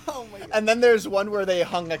there's one where they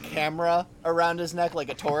hung a camera around his neck like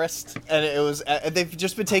a tourist, and it was they've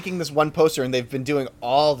just been taking this one poster and they've been doing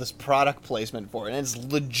all this product placement for it, and it's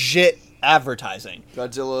legit advertising.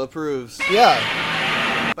 Godzilla approves.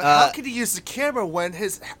 Yeah. But how can he use the camera when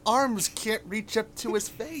his arms can't reach up to his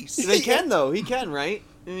face? They can, though. He can, right?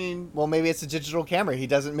 I mean, well, maybe it's a digital camera. He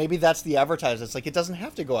doesn't. Maybe that's the advertiser. It's like it doesn't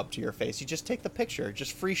have to go up to your face. You just take the picture.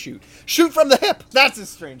 Just free shoot. Shoot from the hip. That's as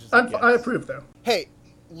strange as it gets. I approve, though. Hey,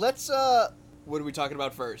 let's. What are we talking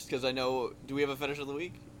about first? Because I know. Do we have a fetish of the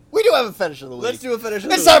week? We do have a fetish of the week. Let's do a fetish of the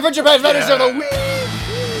week. It's time for Japan's fetish of the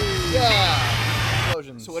week. Yeah.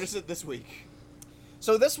 Explosions. So what is it this week?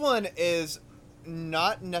 So this one is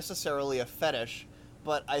not necessarily a fetish,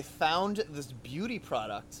 but I found this beauty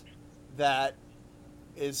product that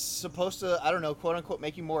is supposed to, I don't know, quote unquote,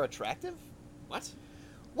 make you more attractive? What?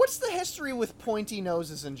 What's the history with pointy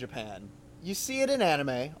noses in Japan? You see it in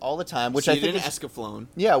anime all the time, which see I think it in is Escaflowne.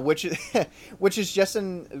 Yeah, which is just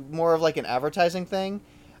more of like an advertising thing.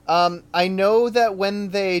 I know that when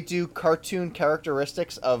they do cartoon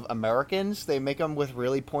characteristics of Americans, they make them with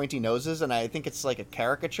really pointy noses, and I think it's like a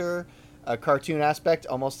caricature, a cartoon aspect,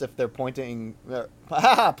 almost if they're pointing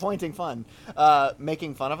fun,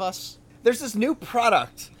 making fun of us. There's this new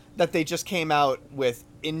product that they just came out with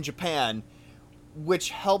in Japan,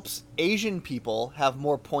 which helps Asian people have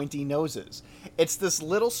more pointy noses. It's this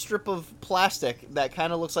little strip of plastic that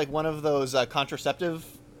kind of looks like one of those contraceptive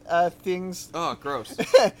things. Oh, gross.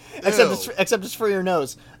 except it's for your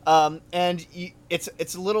nose. And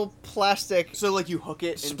it's a little plastic. So like you hook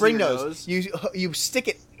it spring into your nose. You stick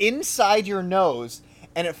it inside your nose,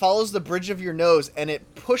 and it follows the bridge of your nose, and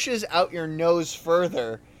it pushes out your nose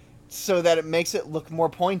further, so that it makes it look more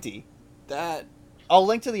pointy. I'll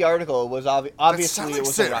link to the article. It was obviously it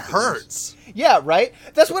was it hurts. Yeah, right?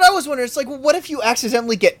 That's what I was wondering. It's like, well, what if you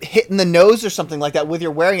accidentally get hit in the nose or something like that with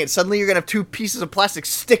your wearing it? Suddenly you're going to have two pieces of plastic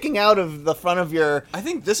sticking out of the front of your... I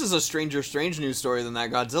think this is a stranger strange news story than that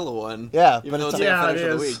Godzilla one. Yeah. Even though it's like a fetish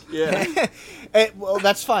of the week. Yeah. Well,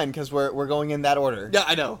 that's fine, because we're going in that order. Yeah,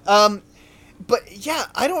 I know. But yeah,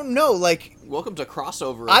 I don't know, like... Welcome to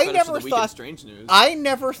Crossover. Strange News. I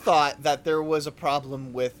never thought that there was a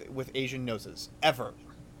problem with Asian noses, ever.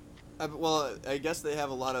 Well, I guess they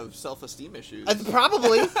have a lot of self-esteem issues.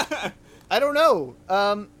 Probably. I don't know.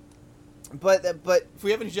 But if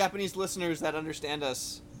we have any Japanese listeners that understand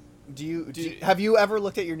us, have you ever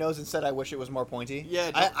looked at your nose and said, "I wish it was more pointy"?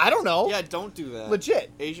 Yeah. I don't know. Yeah, don't do that.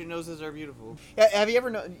 Legit. Asian noses are beautiful. Yeah, have you ever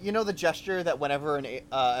the gesture that whenever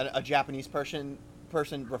a Japanese person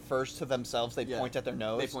refers to themselves, they point at their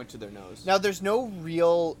nose? They point to their nose. Now, there's no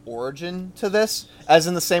real origin to this, as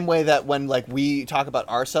in the same way that when we talk about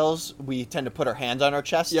ourselves, we tend to put our hands on our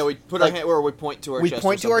chest. Yeah, we put our hand, or we point to our chest. We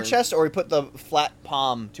point to our chest, or we put the flat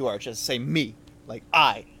palm to our chest, say me, like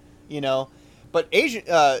I, But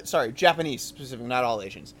Japanese specifically, not all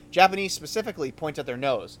Asians. Japanese specifically point at their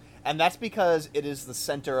nose, and that's because it is the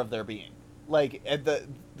center of their being. Like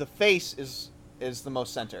the face is the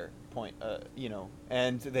most center point,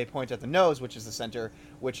 and they point at the nose, which is the center,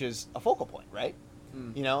 which is a focal point, right?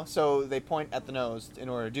 So they point at the nose in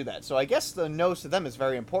order to do that. So I guess the nose to them is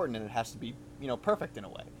very important, and it has to be perfect in a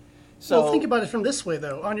way. So well, think about it from this way,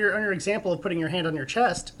 though. On your example of putting your hand on your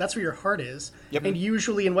chest, that's where your heart is. Yep. And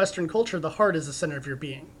usually in Western culture, the heart is the center of your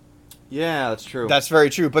being. Yeah, that's true. That's very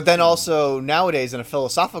true. But then also, nowadays, in a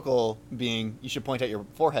philosophical being, you should point at your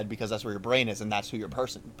forehead because that's where your brain is, and that's who your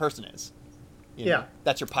person is. Yeah.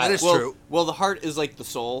 That's your pilot. That is true. Well, the heart is like the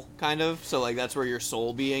soul, kind of. So, like, that's where your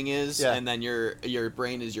soul being is, Yeah. and then your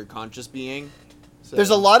brain is your conscious being. So.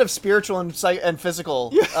 There's a lot of spiritual and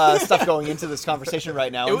physical stuff going into this conversation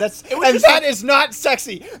right now. That is not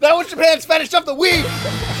sexy. That was Japan's fetish of the week.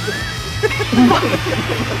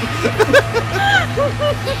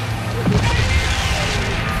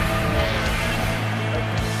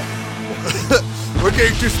 We're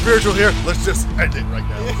getting too spiritual here. Let's just end it right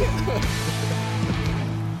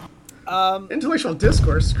now. Intellectual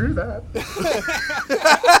discourse, screw that.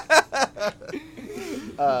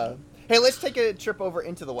 Hey, let's take a trip over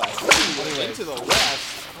into the West. Into the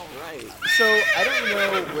West. All right. So I don't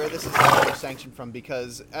know where this is actually sanctioned from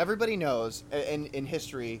because everybody knows in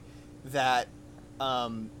history that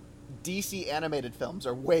DC animated films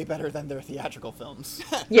are way better than their theatrical films.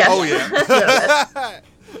 Yes. Oh yeah.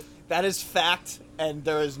 That is fact, and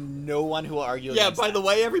there is no one who will argue Yeah, against by that. the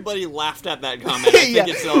way, everybody laughed at that comment. I think Yeah.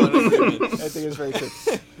 it's all an agreement. I think it's very true.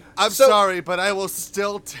 I'm So- sorry, but I will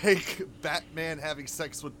still take Batman having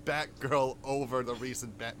sex with Batgirl over the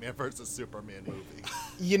recent Batman vs Superman movie.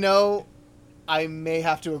 You know, I may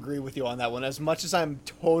have to agree with you on that one. As much as I'm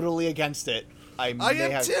totally against it, I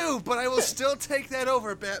am too, but I will still take that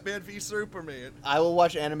over Batman v Superman. I will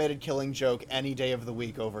watch Animated Killing Joke any day of the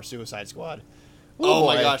week over Suicide Squad. Oh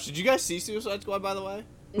my boy. gosh. Did you guys see Suicide Squad, by the way?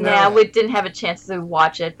 Nah, we didn't have a chance to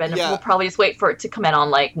watch it, but Yeah. we'll probably just wait for it to come in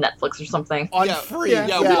on like Netflix or something. On Yeah, free. yeah,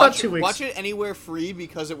 Yeah, Yeah. watch, 2 weeks. watch it anywhere free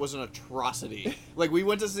because it was an atrocity. Like, we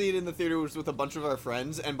went to see it in the theater with a bunch of our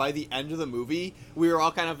friends, and by the end of the movie, we were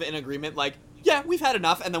all kind of in agreement, like, yeah, we've had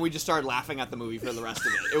enough, and then we just started laughing at the movie for the rest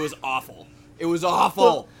of it. It was awful. It was awful.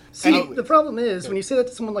 Well, see, Anyway. the problem is when you say that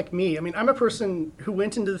to someone like me. I mean, I'm a person who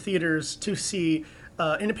went into the theaters to see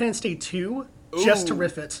Independence Day 2 just to Ooh.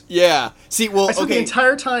 riff it. Yeah. See, well, I spent the okay.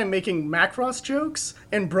 entire time making Macross jokes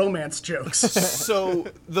and bromance jokes. So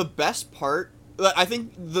the best part, I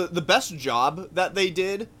think the best job that they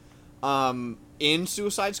did in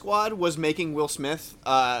Suicide Squad was making Will Smith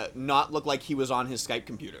not look like he was on his Skype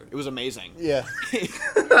computer. It was amazing. Yeah.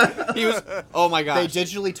 He was. Oh my They gosh.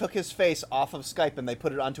 digitally took his face off of Skype and they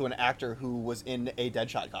put it onto an actor who was in a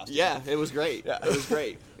Deadshot costume. Yeah, it was great. It was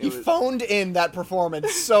great. He It was, phoned in that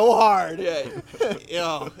performance so hard.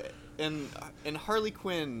 yeah. And Harley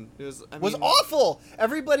Quinn was Was awful.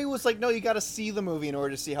 Everybody was like, "No, you got to see the movie in order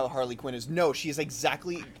to see how Harley Quinn is." No, she is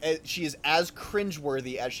she is as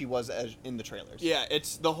cringeworthy as she was in the trailers. Yeah,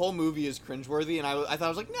 it's the whole movie is cringeworthy, and I thought I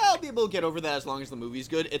was like, no, I'll be able to get over that as long as the movie's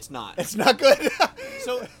good. It's not. It's not good.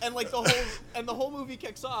 So and like the whole movie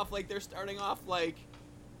kicks off like they're starting off like,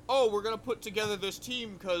 oh, we're gonna put together this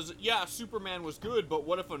team because yeah, Superman was good, but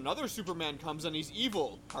what if another Superman comes and he's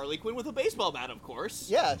evil? Harley Quinn with a baseball bat, of course.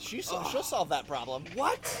 Yeah, she'll solve that problem.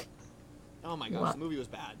 What? Oh my gosh, the movie was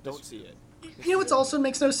bad. Don't see it. You know what also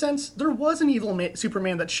makes no sense? There was an evil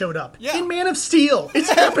Superman that showed up Yeah. in Man of Steel. It's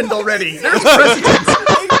happened already. There's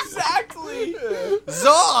precedent. Exactly.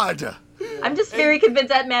 Zod! I'm just very convinced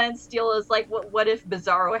that Man of Steel is like, what if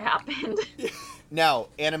Bizarro happened? Now,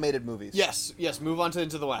 animated movies. Yes. Move on to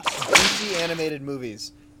Into the West. DC animated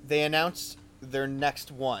movies. They announced their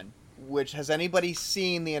next one. Which has anybody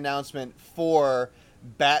seen the announcement for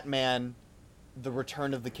Batman: The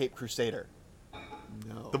Return of the Caped Crusader?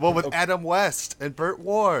 The one with Adam West and Burt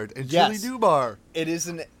Ward and Yes. Julie Newmar. It is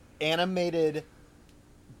an animated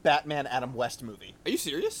Batman Adam West movie. Are you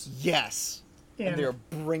serious? Yes. Yeah. And they're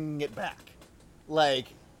bringing it back.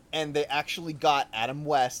 And they actually got Adam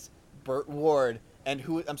West, Burt Ward, and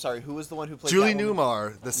who was the one who played Julie Catwoman?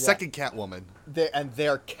 Newmar, the second Catwoman.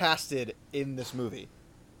 They're casted in this movie.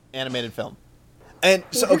 Animated film. And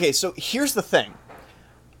so here's the thing.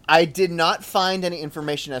 I did not find any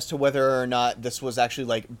information as to whether or not this was actually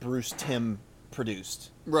like Bruce Timm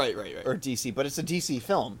produced Right. or DC, but it's a DC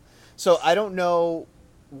film. So I don't know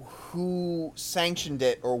who sanctioned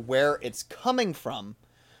it or where it's coming from,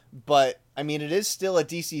 but I mean it is still a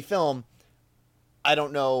DC film. I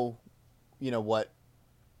don't know,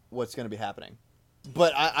 what's going to be happening.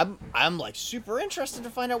 But I'm like super interested to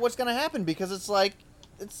find out what's going to happen because it's like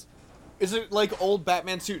Is it like old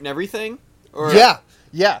Batman suit and everything? Or yeah.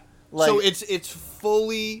 Like, so it's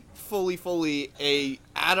fully a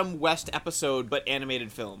Adam West episode, but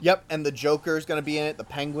animated film. Yep, and the Joker's going to be in it. The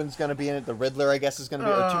Penguin's going to be in it. The Riddler, I guess, is going to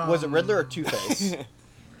be. Was it Riddler or Two-Face?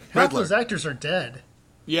 Half those actors are dead.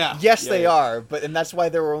 Yeah. Yes, Yeah, they yeah. are, and that's why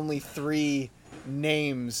there were only 3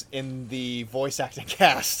 names in the voice acting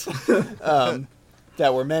cast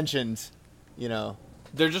that were mentioned.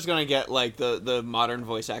 They're just gonna get like the modern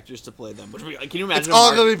voice actors to play them. Which would be, like, can you imagine It's all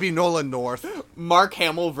Mark, going to be Nolan North. Mark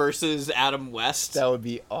Hamill versus Adam West? That would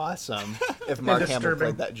be awesome if Mark Hamill disturbing.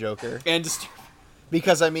 played that Joker. And just,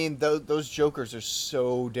 Because I mean, those Jokers are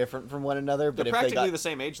so different from one another. But they're if they practically got, the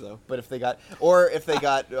same age though. but if they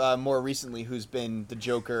got more recently, who's been the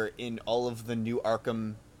Joker in all of the new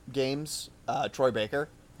Arkham games, Troy Baker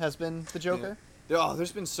has been the Joker.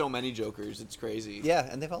 There's been so many Jokers. It's crazy. Yeah,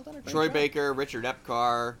 and they've all done a great Troy job. Baker, Richard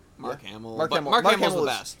Epcar, Mark Hamill. Mark But Hamill. Mark Hamill's the is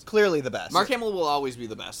best. Clearly the best. Mark Hamill will always be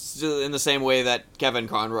the best, in the same way that Kevin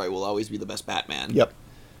Conroy will always be the best Batman. Yep.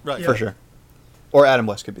 Right. For sure. Or Adam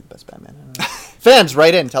West could be the best Batman. I don't know. Fans,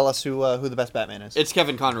 write in. Tell us who the best Batman is. It's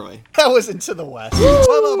Kevin Conroy. That was Into the West.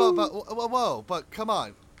 Whoa, but come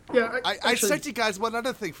on. Yeah, I actually, sent you guys one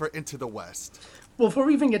other thing for Into the West. Well, before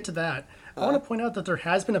we even get to that, I want to point out that there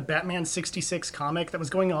has been a Batman 66 comic that was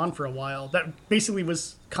going on for a while. That basically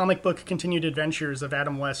was comic book continued adventures of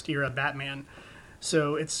Adam West era Batman.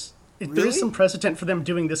 So there is some precedent for them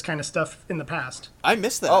doing this kind of stuff in the past. I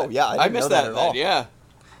missed that. Oh, yeah, I didn't missed know that at all. Yeah.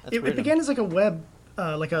 It began as like a web,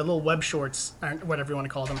 like a little web shorts, whatever you want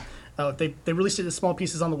to call them. They released it as small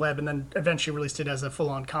pieces on the web and then eventually released it as a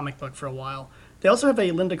full-on comic book for a while. They also have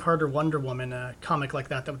a Linda Carter Wonder Woman comic like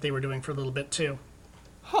that they were doing for a little bit too.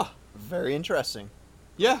 Huh. Very interesting.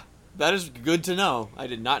 Yeah, that is good to know. I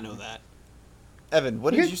did not know that. Evan,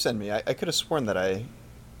 what did you send me? I could have sworn that I got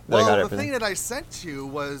Well, the everything. thing that I sent you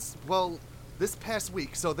was, this past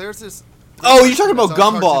week. So there's this. Oh, you're talking about that's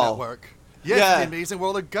on Cartoon Gumball. Network. Yes, Yeah. The Amazing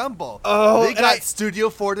World of Gumball. Oh, they and got Studio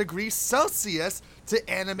 4 Degrees Celsius to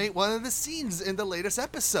animate one of the scenes in the latest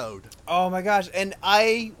episode. Oh my gosh! And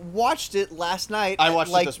I watched it last night. I at watched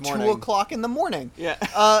it like this morning. 2:00 in the morning. Yeah.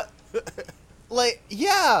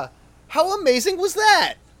 Yeah. How amazing was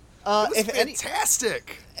that? It was if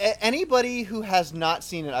fantastic. anybody who has not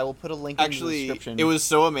seen it, I will put a link in the Actually, description. it was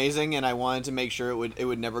so amazing, and I wanted to make sure it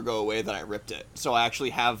would never go away that I ripped it. So I actually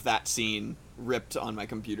have that scene ripped on my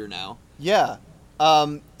computer now. Yeah.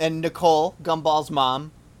 And Nicole, Gumball's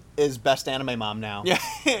mom, is best anime mom now. Yeah.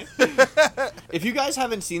 If you guys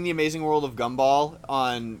haven't seen The Amazing World of Gumball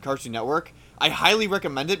on Cartoon Network, I highly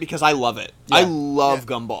recommend it because I love it. Yeah. I love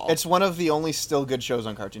Gumball. It's one of the only still good shows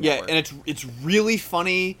on Cartoon yeah, Network. and it's really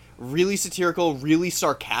funny, really satirical, really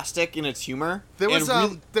sarcastic in its humor. There was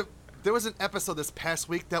and there was an episode this past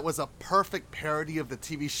week that was a perfect parody of the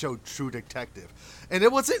TV show True Detective. And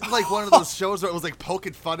it wasn't like one of those shows where it was like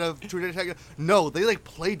poking fun of True Detective. No, they like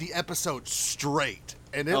played the episode straight.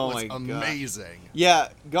 And it was my God. amazing. Yeah,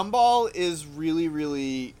 Gumball is really,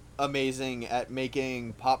 really amazing at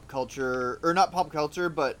making pop culture, or not pop culture,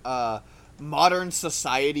 but modern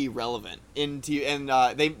society relevant. And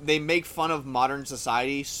they make fun of modern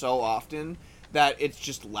society so often that it's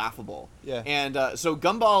just laughable. Yeah. And so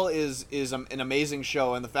Gumball is an amazing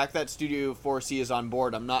show, and the fact that Studio 4C is on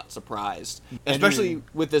board, I'm not surprised. Especially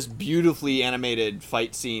with this beautifully animated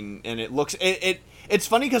fight scene, and it looks it's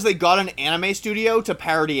funny because they got an anime studio to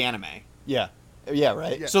parody anime. Yeah. Yeah,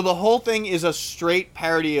 right? Yeah. So the whole thing is a straight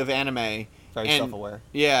parody of anime. Very self-aware.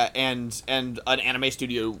 Yeah, and an anime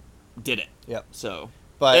studio did it. Yep. So,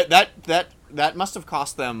 But- that must have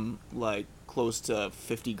cost them like close to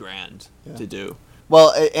 $50,000 to do.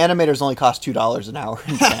 Well, animators only cost $2 an hour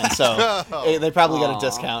in Japan, so they probably got a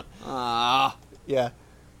discount. Yeah.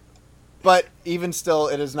 But even still,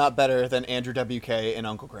 it is not better than Andrew WK and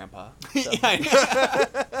Uncle Grandpa. So.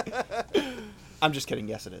 I'm just kidding.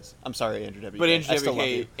 Yes, it is. I'm sorry, Andrew WK. But I still love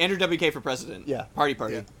you. Andrew WK for president. Yeah. Party.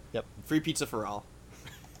 Yeah. Yep. Free pizza for all.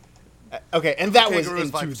 Okay, and that was Kangaroo's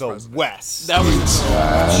Into Vice the President. West. That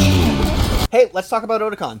was Hey, let's talk about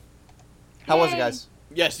Otakon. How was it, Yay. guys?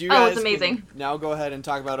 yes. You Oh, guys it's amazing. can now go ahead and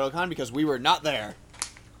talk about Otakon because we were not there.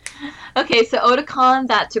 Okay, so Otakon,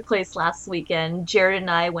 that took place last weekend. Jared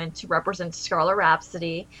and I went to represent Scarlet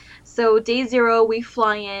Rhapsody. So day zero, we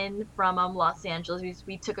fly in from Los Angeles.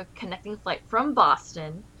 We took a connecting flight from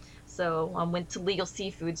Boston. So went to Legal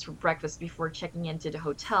Seafoods for breakfast before checking into the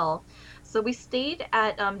hotel. So we stayed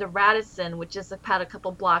at the Radisson, which is about a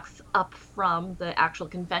couple blocks up from the actual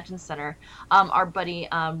convention center. Our buddy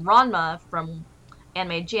Ranma from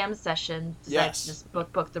Anime Jam Session decided Yes. to just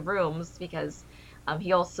book the rooms because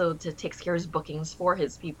he also takes care of his bookings for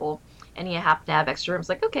his people, and he happened to have extra rooms.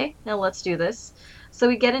 Like, okay, now let's do this. So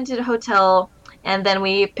we get into the hotel, and then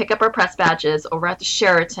we pick up our press badges over at the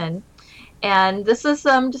Sheraton. And this is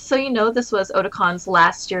just so you know, this was Otakon's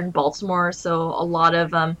last year in Baltimore. So a lot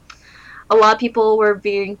of people were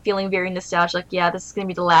feeling very nostalgic. Like, yeah, this is gonna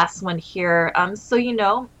be the last one here. So you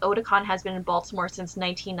know, Otakon has been in Baltimore since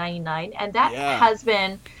 1999, and that has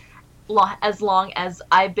been as long as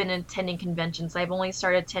I've been attending conventions. I've only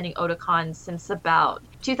started attending Otakon since about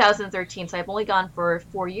 2013, so I've only gone for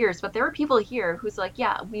 4 years. But there were people here who's like,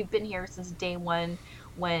 yeah, we've been here since day one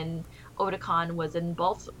when Otakon was in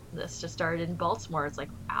Baltimore. This just started in Baltimore. It's like,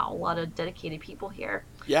 wow, a lot of dedicated people here.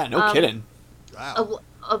 Yeah, no kidding. Wow.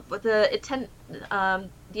 The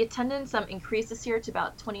attendance increased this year to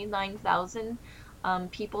about 29,000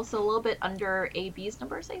 people, so a little bit under AB's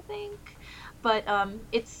numbers, I think. But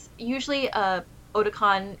it's usually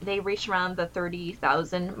Otakon, they reached around the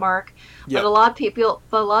 30,000 mark. Yep. But a lot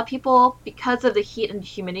of people, because of the heat and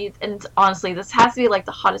humidity, and honestly, this has to be like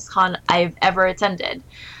the hottest con I've ever attended.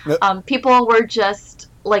 Yep. People were just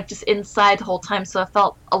inside the whole time, so it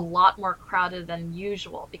felt a lot more crowded than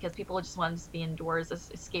usual because people just wanted to be indoors,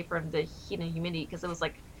 escape from the heat and humidity because it was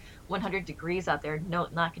like 100 degrees out there. No,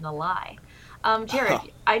 not gonna lie. Jared,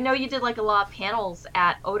 I know you did like a lot of panels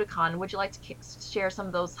at Otakon. Would you like to share some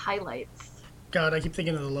of those highlights? God, I keep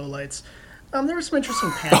thinking of the lowlights. There were some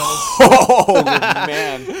interesting panels. Oh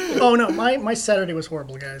man! Oh no, my Saturday was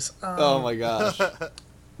horrible, guys. Oh my gosh!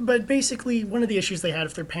 But basically, one of the issues they had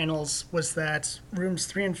with their panels was that rooms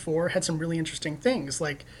 3 and 4 had some really interesting things,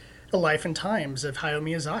 like the life and times of Hayao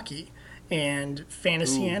Miyazaki and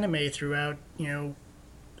fantasy anime throughout,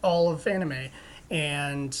 all of anime,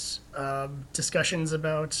 and discussions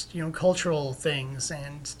about, cultural things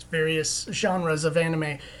and various genres of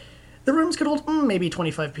anime. The rooms could hold maybe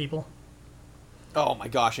 25 people. Oh my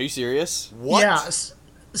gosh! Are you serious? What? Yeah.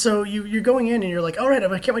 So you're going in and you're like, all right,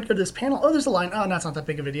 I can't wait to go to this panel. Oh, there's a line. Oh, that's not that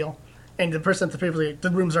big of a deal. And the person at the table, the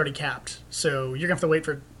room's already capped. So you're going to have to wait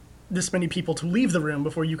for this many people to leave the room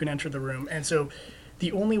before you can enter the room. And so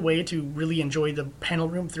the only way to really enjoy the panel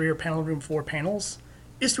room 3 or panel room 4 panels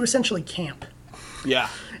is to essentially camp. Yeah.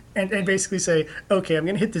 And basically say, okay, I'm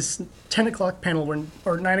going to hit this 10 o'clock panel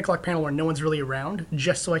or 9 o'clock panel where no one's really around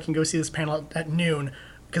just so I can go see this panel at noon.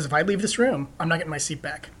 Because if I leave this room, I'm not getting my seat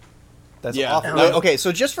back. That's Yeah. awful. No. Okay,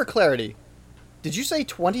 so just for clarity, did you say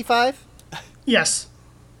 25? Yes.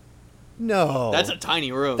 No. That's a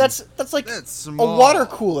tiny room. That's like That's a small. water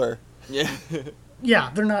cooler. yeah.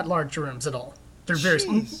 Yeah, they're not large rooms at all. They're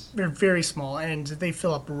very small, and they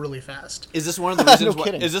fill up really fast. Is this one of the reasons? No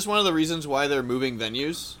kidding. Is this one of the reasons why they're moving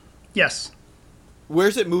venues? Yes.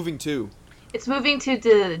 Where's it moving to? It's moving to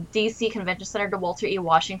the DC Convention Center, to Walter E.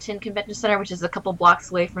 Washington Convention Center, which is a couple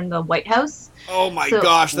blocks away from the White House. Oh my So-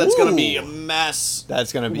 gosh, that's gonna be a Ooh. mess.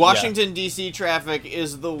 That's gonna be Washington D.C. traffic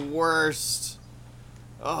is the worst.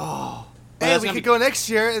 Oh. And That's we gonna could be- go next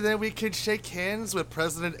year, and then we could shake hands with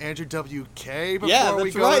President Andrew W.K. before Yeah, we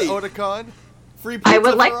that's go right. to Otakon. Free pizza I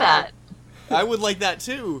would for like all. that. I would like that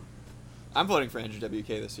too. I'm voting for Andrew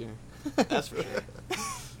W.K. this year. That's for sure.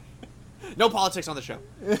 No politics on the show.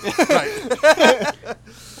 Right.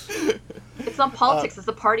 It's not politics, it's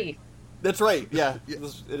a party. That's right. Yeah, it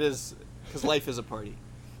is, because life is a party.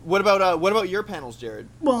 What about your panels, Jared?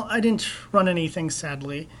 Well, I didn't run anything,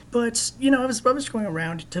 sadly, but I was going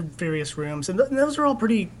around to various rooms, and those are all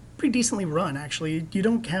pretty decently run. Actually, you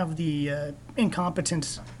don't have the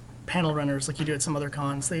incompetent panel runners like you do at some other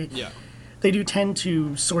cons. They do tend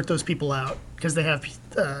to sort those people out because they have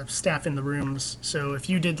staff in the rooms. So if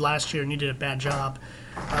you did last year and you did a bad job,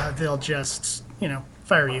 they'll just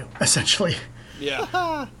fire you essentially.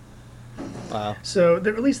 Yeah. Wow. So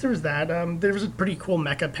at least there was that. There was a pretty cool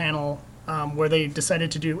mecha panel where they decided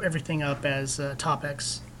to do everything up as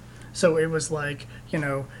topics. So it was like,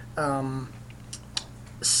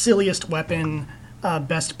 silliest weapon,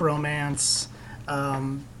 best bromance, Those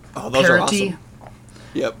are parity. awesome.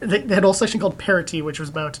 Yep. They had a whole section called parity, which was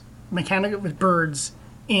about mechanic with birds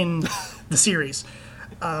in the series.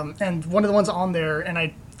 And one of the ones on there, and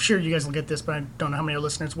I'm sure you guys will get this, but I don't know how many of our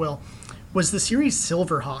listeners will, was the series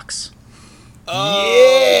Silverhawks.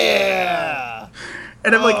 Yeah.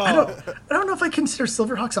 And I'm like, I don't know if I consider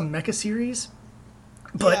Silverhawks a mecha series,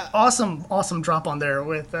 but Yeah. awesome drop on there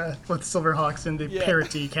with Silverhawks in the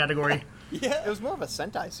parity category. Yeah. It was more of a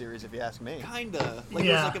Sentai series, if you ask me. Kinda. Like it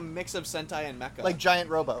Yeah. was like a mix of Sentai and Mecha. Like Giant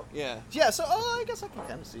Robo. Yeah. Yeah. So I guess I can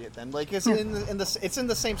kind of see it then. Like it's it's in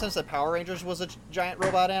the same sense that Power Rangers was a giant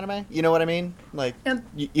robot anime. You know what I mean? Like And-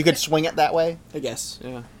 you could swing it that way. I guess.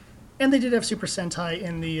 Yeah. And they did have Super Sentai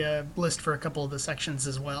in the list for a couple of the sections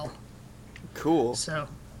as well. Cool. So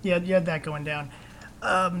yeah, you had that going down.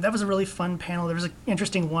 That was a really fun panel. There was an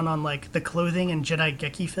interesting one on like the clothing in Jedi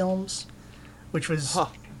Geki films, which was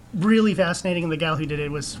really fascinating. And the gal who did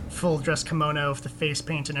it was full dress kimono with the face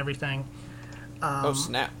paint and everything. Oh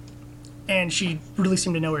snap. And she really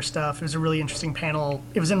seemed to know her stuff. It was a really interesting panel.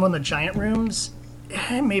 It was in one of the giant rooms.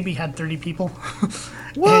 It maybe had 30 people.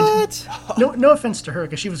 What? No offense to her,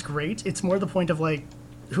 because she was great. It's more the point of like,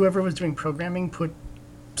 whoever was doing programming put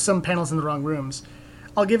some panels in the wrong rooms.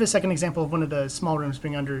 I'll give a second example of one of the small rooms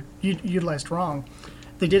being utilized wrong.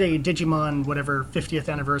 They did a Digimon, whatever, 50th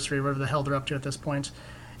anniversary, whatever the hell they're up to at this point,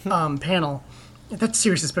 panel. That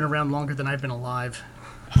series has been around longer than I've been alive.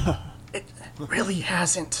 It really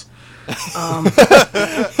hasn't.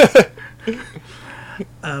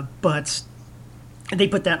 But they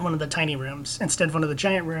put that in one of the tiny rooms instead of one of the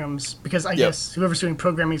giant rooms because I guess whoever's doing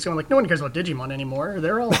programming is going like, no one cares about Digimon anymore.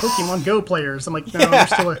 They're all Pokemon Go players. I'm like, no,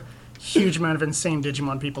 there's still a huge amount of insane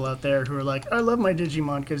Digimon people out there who are like, I love my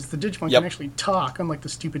Digimon because the Digimon can actually talk, unlike the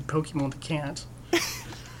stupid Pokemon that can't.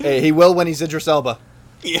 Hey, he will when he's Idris Elba.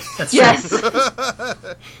 Yeah. That's true.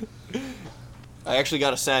 I actually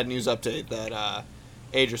got a sad news update that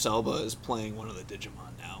Idris Elba is playing one of the Digimon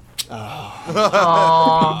now.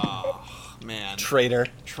 Oh, man. Traitor.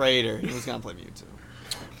 He was going to play Mewtwo.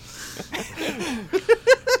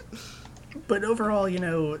 But overall,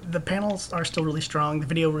 the panels are still really strong. The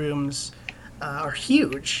video rooms are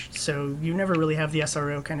huge, so you never really have the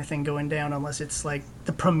SRO kind of thing going down unless it's like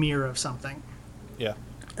the premiere of something. Yeah.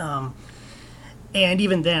 And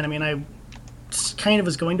even then, I mean, I kind of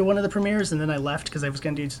was going to one of the premieres, and then I left because I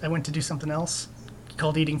went to do something else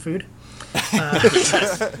called eating food. And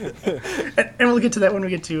we'll get to that when we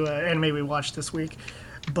get to anime we watched this week.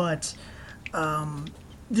 But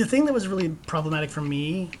the thing that was really problematic for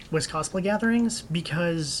me was cosplay gatherings,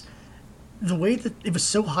 because the way that it was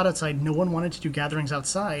so hot outside, no one wanted to do gatherings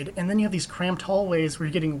outside, and then you have these cramped hallways where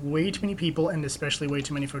you're getting way too many people, and especially way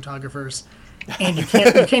too many photographers, and you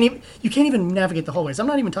can't even navigate the hallways. I'm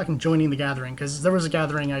not even talking joining the gathering, because there was a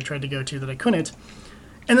gathering I tried to go to that I couldn't,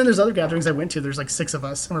 and then there's other gatherings I went to. There's like 6 of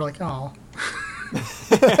us, and we're like, oh.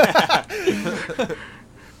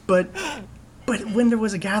 But when there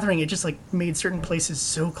was a gathering, it just like made certain places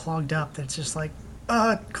so clogged up that it's just like,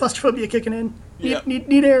 claustrophobia kicking in.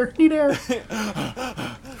 Need air.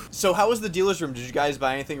 So how was the dealer's room? Did you guys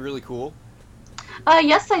buy anything really cool?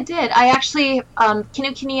 Yes, I did. I actually,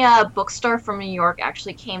 Kinokuniya bookstore from New York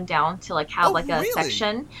actually came down to like have a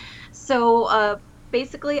section. So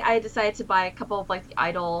basically, I decided to buy a couple of like the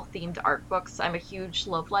Idol themed art books. I'm a huge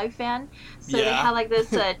Love Live fan, so they had like this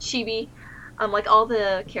chibi. Like all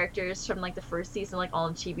the characters from like the first season, like all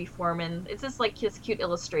in chibi form, and it's just like this cute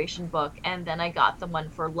illustration book. And then I got the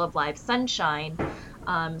one for Love Live Sunshine,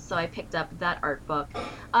 so I picked up that art book.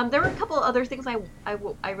 There were a couple of other things I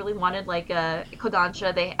really wanted, like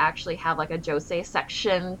Kodansha. They actually have like a Josei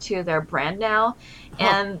section to their brand now,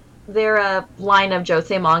 and their line of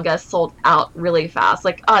Josei manga sold out really fast.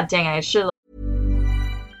 Like, oh dang, I should.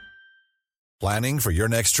 Planning for your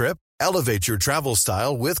next trip? Elevate your travel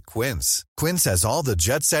style with Quince. Quince has all the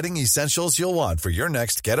jet-setting essentials you'll want for your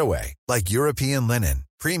next getaway, like European linen,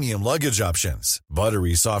 premium luggage options,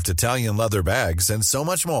 buttery soft Italian leather bags, and so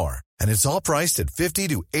much more. And it's all priced at 50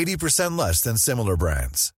 to 80% less than similar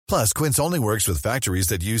brands. Plus, Quince only works with factories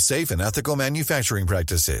that use safe and ethical manufacturing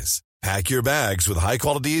practices. Pack your bags with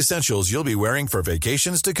high-quality essentials you'll be wearing for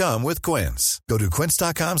vacations to come with Quince. Go to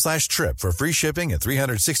quince.com/trip for free shipping and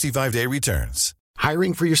 365-day returns.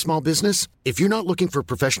 Hiring for your small business? If you're not looking for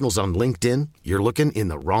professionals on LinkedIn, you're looking in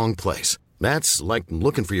the wrong place. That's like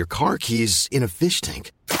looking for your car keys in a fish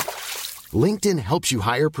tank. LinkedIn helps you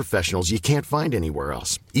hire professionals you can't find anywhere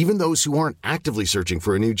else, even those who aren't actively searching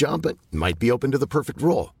for a new job but might be open to the perfect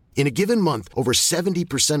role. In a given month, over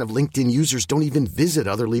 70% of LinkedIn users don't even visit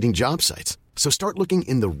other leading job sites. So start looking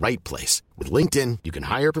in the right place. With LinkedIn, you can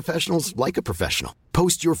hire professionals like a professional.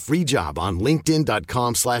 Post your free job on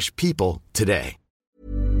linkedin.com/people today.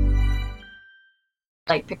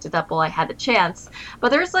 Like picked it up while I had the chance, but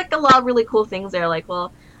there's like a lot of really cool things there. Like,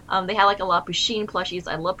 they had like a lot of Pusheen plushies.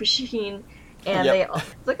 I love Pusheen, and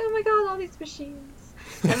it's like, oh my god, all these Pusheens.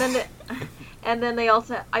 And then I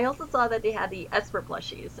also saw that they had the Esper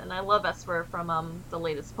plushies, and I love Esper from the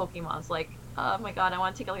latest Pokemon. It's like, oh my god, I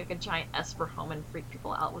want to take like a giant Esper home and freak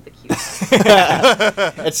people out with the cute.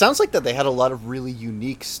 It sounds like that they had a lot of really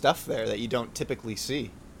unique stuff there that you don't typically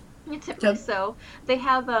see. Yeah, typically so. They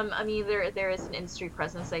have, there is an industry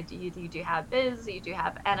presence. Like, you do have Biz, you do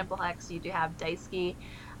have Aniplex, you do have Daisuke,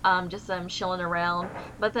 just chilling around.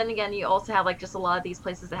 But then again, you also have like just a lot of these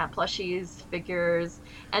places that have plushies, figures,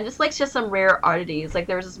 and just some rare oddities. Like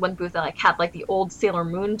there was this one booth that like had like the old Sailor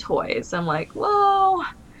Moon toys. I'm like, whoa.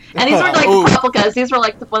 And these were like replicas. These were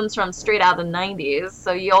like the ones from straight out of the 90s.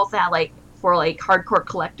 So you also had like, for like hardcore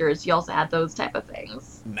collectors, you also had those type of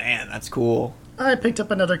things. Man, that's cool. I picked up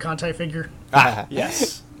another Kantai figure.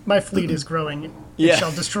 Yes. My fleet is growing. It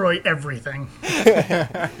shall destroy everything.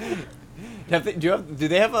 Do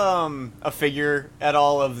they have a figure at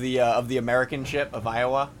all of the American ship of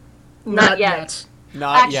Iowa? Not yet.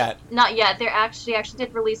 Not yet. Not yet. They actually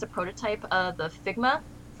did release a prototype of the Figma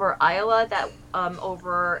for Iowa that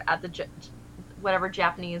over at the whatever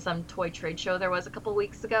Japanese toy trade show there was a couple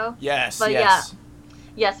weeks ago. Yes. But yes.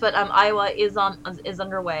 Yes, but Iowa is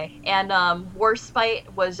underway, and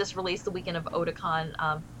Warspite was just released the weekend of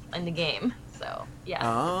Otakon in the game. So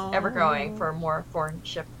yeah, ever growing for more foreign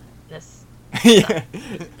shipness.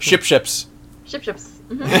 Ships. Ships.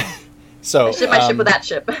 So I ship my ship with that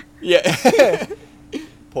ship. Yeah.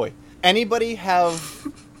 Boy. Anybody have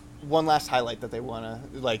one last highlight that they want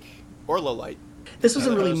to, like, or low light? This was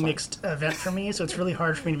a really mixed event for me, so it's really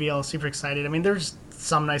hard for me to be all super excited. I mean, there's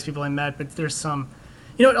some nice people I met, but there's some...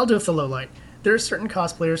 You know what? I'll do it with the low light. There are certain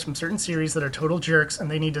cosplayers from certain series that are total jerks, and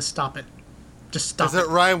they need to stop it. Just stop it. Does it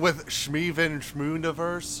rhyme with Shmeven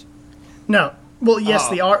Shmooniverse? No. Well, yes,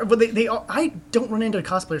 they are. But they are. I don't run into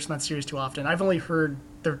cosplayers from that series too often. I've only heard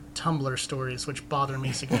their Tumblr stories, which bother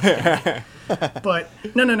me significantly. But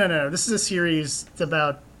no. This is a series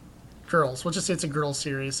about girls. We'll just say it's a girls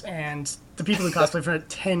series, and the people who cosplay from it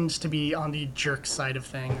tend to be on the jerk side of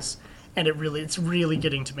things, and it's really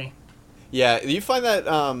getting to me. Yeah, you find that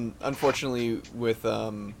unfortunately with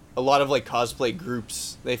a lot of like cosplay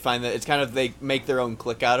groups, they find that it's kind of they make their own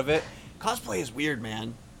clique out of it. Cosplay is weird,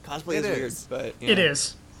 man. Cosplay is weird, but it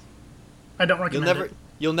is. I don't recommend it.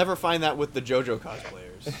 You'll never find that with the JoJo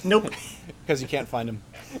cosplayers. Nope. Because you can't find them.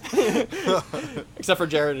 Except for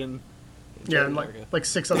Jared and and like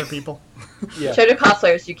 6 other people. Yeah. JoJo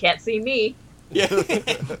cosplayers, you can't see me. Yeah.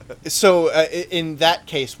 So in that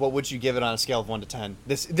case, what would you give it on a scale of 1 to 10?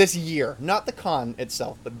 This year, not the con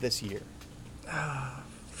itself, but this year.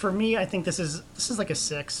 For me, I think this is like a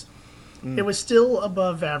 6. It was still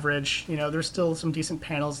above average. You know, there's still some decent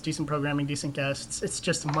panels, decent programming, decent guests. It's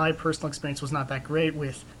just my personal experience was not that great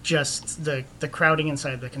with just the crowding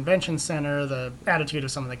inside the convention center, the attitude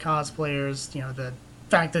of some of the cosplayers, you know, the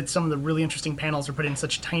fact that some of the really interesting panels are put in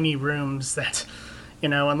such tiny rooms that, you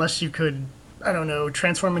know, unless you could, I don't know,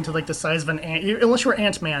 transform into like the size of an ant, unless you were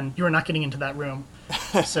Ant-Man, you were not getting into that room.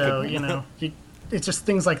 So, you know, it's just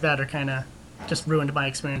things like that are kind of just ruined my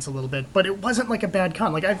experience a little bit. But it wasn't like a bad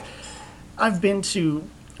con. Like I've been to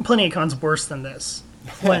plenty of cons worse than this.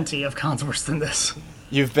 Plenty of cons worse than this.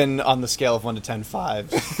 You've been on the scale of 1 to 10, 5s,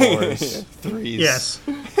 4s, 3s.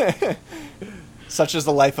 Yes. Such is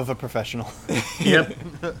the life of a professional. Yep.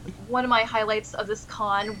 One of my highlights of this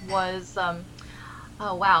con was,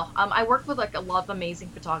 I worked with like a lot of amazing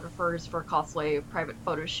photographers for cosplay private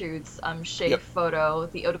photo shoots. Shave Photo,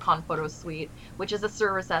 the Otakon Photo Suite, which is a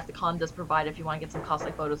service that the con does provide if you want to get some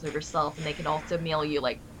cosplay photos of yourself, and they can also mail you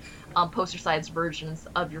like poster-sized versions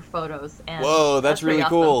of your photos. And whoa, that's really awesome.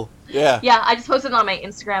 cool. Yeah. Yeah, I just posted on my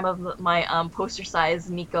Instagram of my poster-sized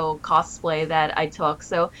Nico cosplay that I took.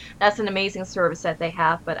 So that's an amazing service that they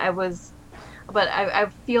have. But I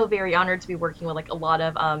feel very honored to be working with like a lot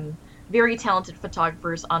of very talented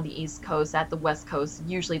photographers on the East Coast that the West Coast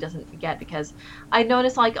usually doesn't get, because I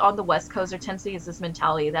noticed like on the West Coast there tends to be this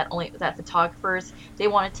mentality that photographers, they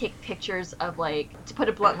want to take pictures of, like, to put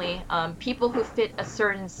it bluntly, people who fit a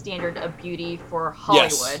certain standard of beauty for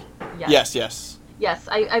Hollywood. Yes. Yes,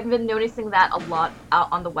 I've been noticing that a lot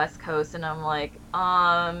out on the West Coast, and I'm like,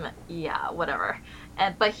 yeah, whatever.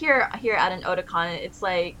 But here at an Otakon, it's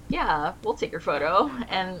like, yeah, we'll take your photo,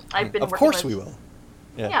 and I've been. Of course we will.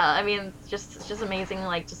 Yeah, I mean, it's just amazing,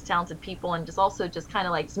 like, just talented people, and just also just kind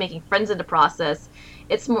of like just making friends in the process.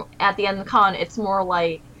 It's more at the end of the con, it's more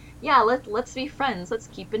like, yeah, let's be friends, let's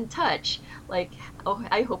keep in touch. Like, oh,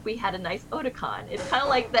 I hope we had a nice Otakon. It's kind of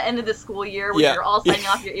like the end of the school year where you're all signing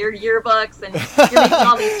off your yearbooks, and you're making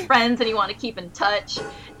all these friends, and you want to keep in touch.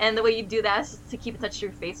 And the way you do that is to keep in touch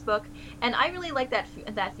through Facebook. And I really like that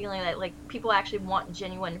feeling that like people actually want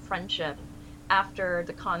genuine friendship after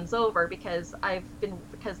the con's over, because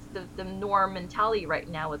the norm mentality right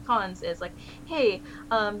now with cons is like, hey,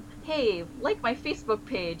 like my Facebook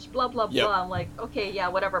page, blah blah blah. I'm like, okay, yeah,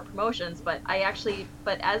 whatever, promotions. But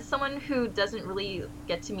as someone who doesn't really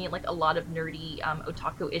get to meet like a lot of nerdy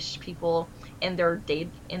otaku-ish people in their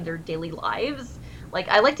daily lives, like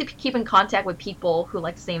I like to keep in contact with people who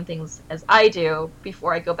like the same things as I do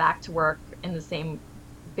before I go back to work in the same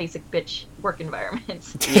basic bitch work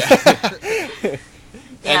environment.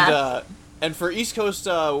 Yeah. And for East Coast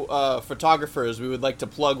photographers, we would like to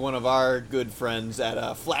plug one of our good friends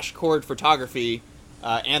at Flash Cord Photography,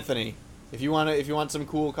 Anthony. If you want some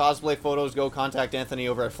cool cosplay photos, go contact Anthony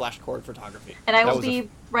over at Flash Cord Photography. And I will be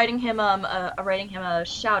writing him a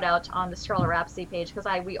shout out on the Scarlet Rhapsody page,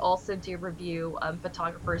 because we also do review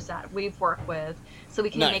photographers that we've worked with, so we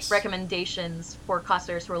can make recommendations for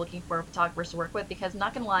cosplayers who are looking for photographers to work with. Because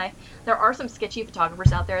not gonna lie, there are some sketchy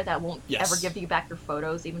photographers out there that won't ever give you back your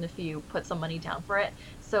photos, even if you put some money down for it.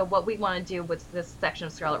 So what we want to do with this section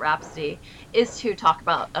of Scarlet Rhapsody is to talk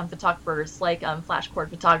about photographers like Flash Cord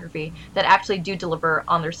Photography that actually do deliver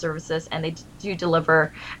on their services, and they do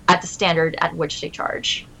deliver at the standard at which they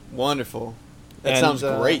charge. Wonderful. That sounds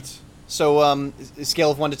great. So,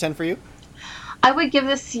 scale of 1 to 10 for you? I would give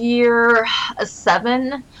this year a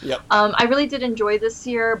 7. Yep. I really did enjoy this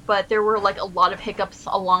year, but there were like a lot of hiccups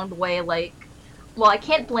along the way. Like, well, I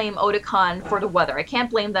can't blame Otakon for the weather. I can't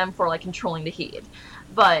blame them for like controlling the heat,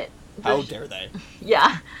 but how dare they?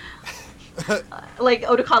 Yeah. Like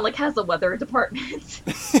Otakon like has a weather department.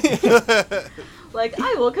 Like,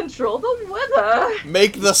 I will control the weather.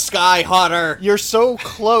 Make the sky hotter. You're so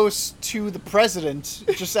close to the president.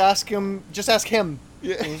 Just ask him.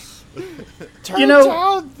 You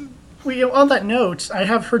know, on that note, I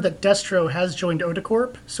have heard that Destro has joined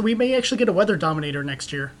Otacorp, so we may actually get a weather dominator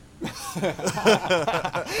next year. There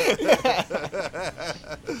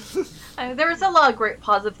was a lot of great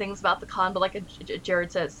positive things about the con, but like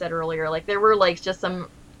Jared said earlier, like there were like just some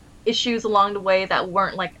issues along the way that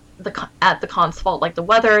weren't like at the con's fault, like the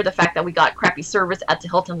weather, the fact that we got crappy service at the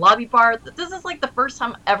Hilton lobby bar. This is like the first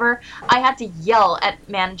time ever I had to yell at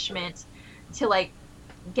management to like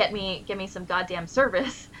get me some goddamn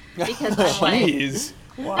service because I'm like, jeez,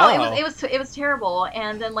 wow. No, it was terrible.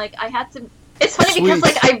 And then like I had to. It's funny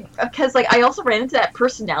because I also ran into that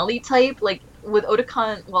personality type like with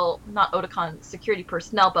Otakon. Well, not Otakon security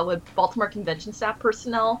personnel, but with Baltimore convention staff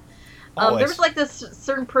personnel. There was like this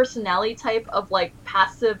certain personality type of like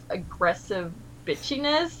passive aggressive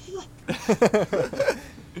bitchiness.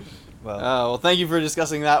 Well, thank you for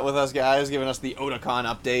discussing that with us, guys, giving us the Otakon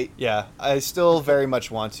update. Yeah, I still very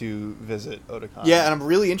much want to visit Otakon. Yeah, and I'm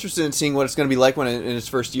really interested in seeing what it's going to be like in its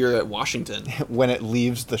first year at Washington. When it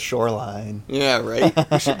leaves the shoreline. Yeah, right?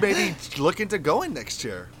 We should maybe look into going next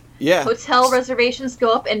year. Yeah. Hotel reservations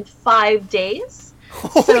go up in 5 days.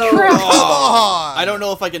 Holy so, crap. Come on! I don't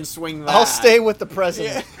know if I can swing that. I'll stay with the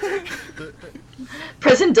president. Yeah.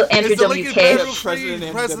 President Andrew WK.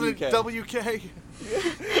 President WK.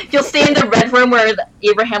 You'll stay in the red room where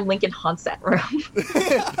Abraham Lincoln haunts that room.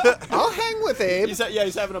 I'll hang with Abe.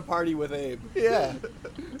 He's having a party with Abe. Yeah.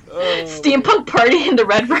 Steampunk party in the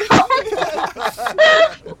red room.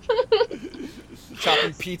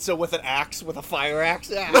 Chopping pizza with an axe, with a fire axe.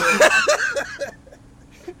 Yeah.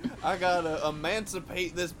 I gotta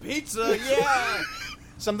emancipate this pizza, yeah!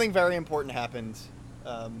 Something very important happened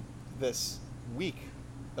this week,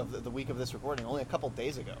 the week of this recording, only a couple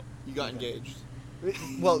days ago. You got engaged.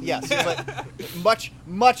 Well, yes, but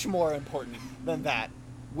much more important than that,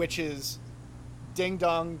 which is Ding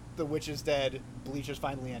Dong, the witch is dead, Bleach is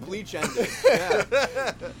finally ended. Bleach ended,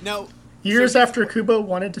 yeah. Now, Years after Kubo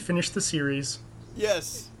wanted to finish the series.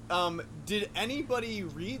 Yes. Did anybody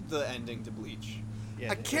read the ending to Bleach?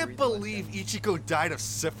 I can't believe Ichigo died of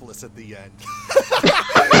syphilis at the end.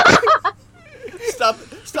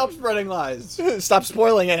 Stop spreading lies. Stop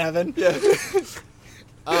spoiling it, Evan. Yeah.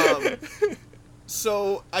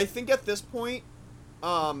 So I think at this point,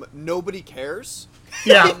 nobody cares.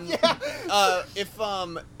 Yeah.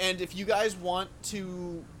 If you guys want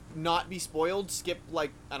to not be spoiled, skip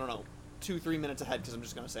like 2-3 minutes ahead because I'm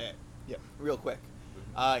just gonna say it. Yeah. Real quick.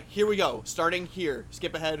 Here we go. Starting here.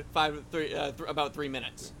 Skip ahead about 3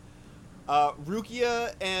 minutes.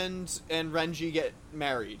 Rukia and Renji get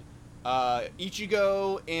married.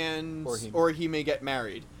 Ichigo and Orihime get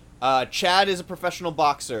married. Chad is a professional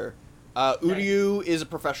boxer. Uryu is a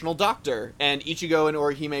professional doctor, and Ichigo and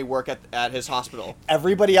Orihime work at his hospital.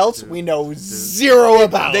 Everybody else we know zero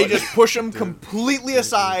about. They just push him completely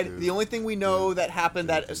aside. The only thing we know that happened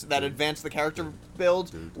that advanced the character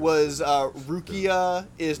build was Rukia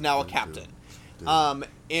is now a captain. And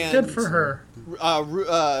good for her.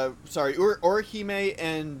 Orihime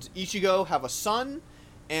and Ichigo have a son,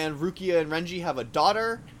 and Rukia and Renji have a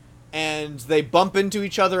daughter. And they bump into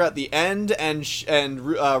each other at the end, and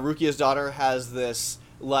Rukia's daughter has this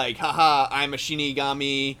like, haha, I'm a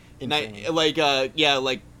Shinigami,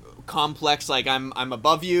 complex, like I'm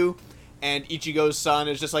above you, and Ichigo's son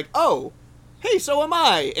is just like, oh, hey, so am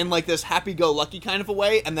I, in like this happy-go-lucky kind of a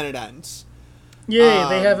way, and then it ends. Yay,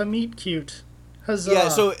 they have a meet cute. Huzzah. Yeah,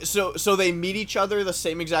 so they meet each other the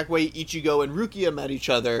same exact way Ichigo and Rukia met each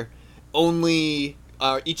other, only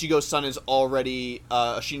Ichigo's son is already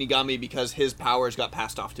a Shinigami because his powers got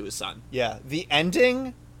passed off to his son. Yeah, the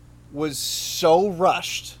ending was so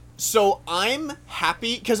rushed. So I'm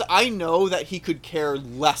happy because I know that he could care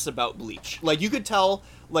less about Bleach. Like, you could tell,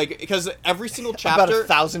 like, because every single chapter... About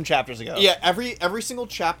 1,000 chapters ago. Yeah, every single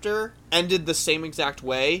chapter ended the same exact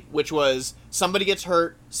way, which was somebody gets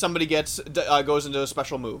hurt, somebody goes into a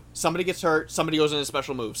special move. Somebody gets hurt, somebody goes into a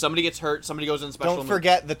special move. Somebody gets hurt, somebody goes into a special move. Don't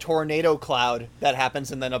forget the tornado cloud that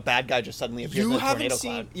happens, and then a bad guy just suddenly appears in the tornado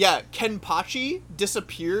cloud. Yeah, Kenpachi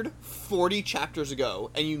disappeared 40 chapters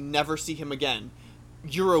ago, and you never see him again.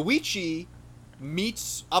 Yoruichi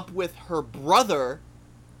meets up with her brother,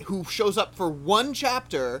 who shows up for one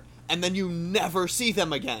chapter, and then you never see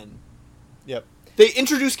them again. Yep. They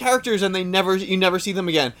introduce characters and you never see them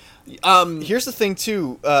again. Here's the thing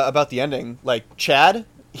too about the ending. Like Chad,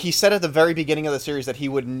 he said at the very beginning of the series that he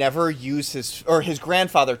would never use his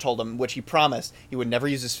grandfather told him, which he promised, he would never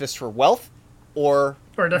use his fist for wealth or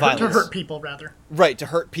to violence. hurt people, rather. Right, to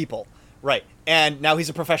hurt people. Right. And now he's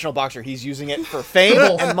a professional boxer. He's using it for fame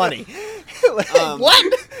and money.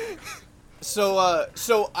 What?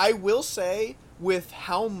 So I will say, with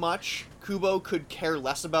how much Kubo could care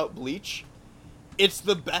less about Bleach, it's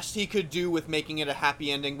the best he could do with making it a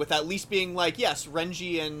happy ending, with at least being like, yes,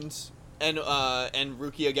 Renji and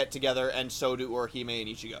Rukia get together, and so do Orihime and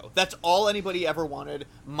Ichigo. That's all anybody ever wanted,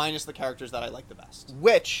 minus the characters that I like the best.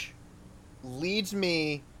 Which leads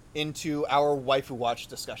me into our waifu watch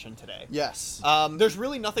discussion today. Yes. There's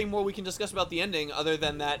really nothing more we can discuss about the ending other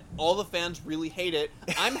than that all the fans really hate it.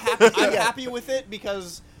 I'm happy. I'm happy with it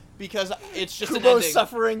because it's just an Kubo's ending.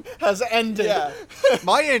 suffering has ended. Yeah.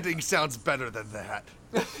 My ending sounds better than that.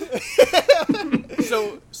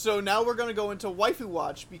 So now we're gonna go into waifu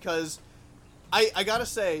watch because I gotta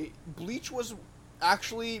say, Bleach was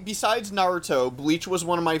actually, besides Naruto, Bleach was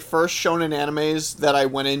one of my first shonen animes that I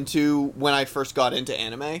went into when I first got into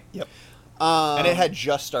anime. Yep. And it had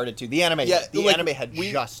just started too. The anime had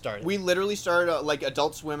just started. We literally started like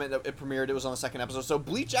Adult Swim. It premiered. It was on the second episode. So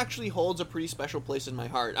Bleach actually holds a pretty special place in my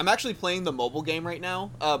heart. I'm actually playing the mobile game right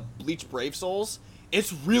now, Bleach Brave Souls.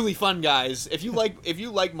 It's really fun, guys. If you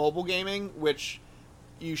like mobile gaming, which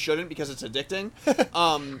you shouldn't because it's addicting.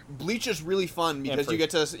 Bleach is really fun because you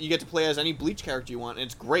get to play as any Bleach character you want, and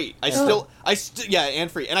it's great.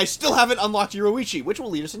 And free. And I still haven't unlocked Yoruichi, which will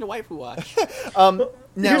lead us into waifu watch.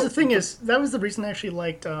 Here's the thing: is that was the reason I actually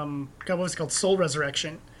liked what was it called, Soul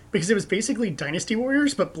Resurrection, because it was basically Dynasty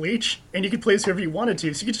Warriors but Bleach, and you could play as whoever you wanted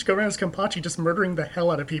to. So you could just go around as Kenpachi, just murdering the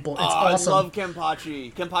hell out of people. It's awesome. I love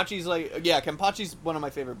Kenpachi. Kenpachi's one of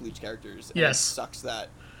my favorite Bleach characters. And yes, it sucks that.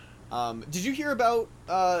 Did you hear about,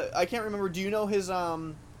 I can't remember, do you know his,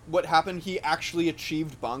 what happened? He actually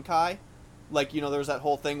achieved Bankai. Like, there was that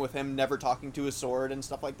whole thing with him never talking to his sword and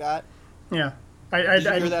stuff like that. Yeah. I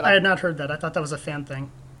had not heard that. I thought that was a fan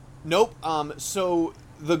thing. Nope. So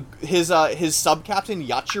his sub-captain,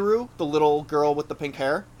 Yachiru, the little girl with the pink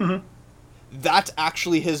hair, that's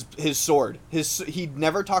actually his sword. He'd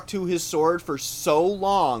never talked to his sword for so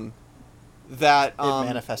long that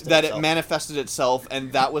it manifested itself,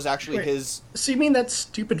 and that was actually his. So you mean that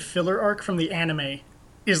stupid filler arc from the anime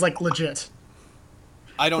is like legit?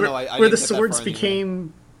 I don't know. I where the swords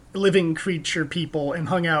became living creature people and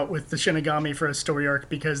hung out with the Shinigami for a story arc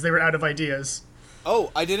because they were out of ideas.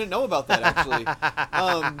 Oh, I didn't know about that actually.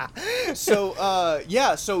 So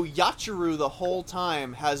Yachiru the whole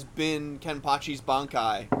time has been Kenpachi's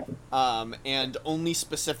Bankai, and only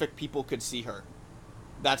specific people could see her.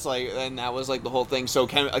 And that was like the whole thing. So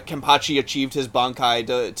Kenpachi achieved his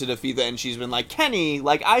Bankai to defeat that, and she's been like, Kenny,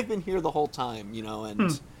 like I've been here the whole time,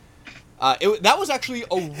 and that was actually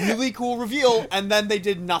a really cool reveal, and then they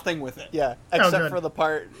did nothing with it. Yeah, except for the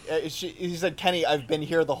part he said, Kenny, I've been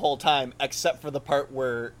here the whole time, except for the part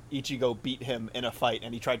where Ichigo beat him in a fight,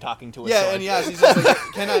 and he tried talking to his sword. And yes, he said, like,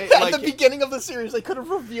 can I? Like, at the beginning of the series, they could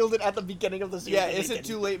have revealed it at the beginning of the series. Yeah, is it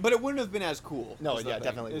too late? But it wouldn't have been as cool. No,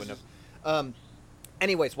 definitely wouldn't have.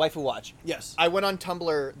 Anyways, waifu watch. Yes. I went on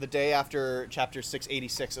Tumblr the day after Chapter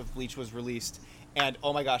 686 of Bleach was released, and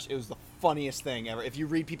oh my gosh, it was the funniest thing ever. If you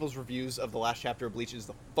read people's reviews of the last chapter of Bleach, it is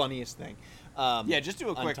the funniest thing. Just do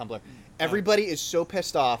a quick on Tumblr. Everybody is so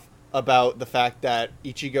pissed off about the fact that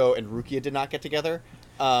Ichigo and Rukia did not get together.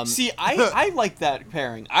 See, I like that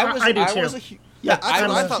pairing. I do too. That's what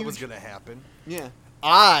I thought was going to happen. Yeah.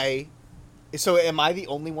 So am I the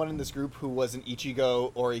only one in this group who was an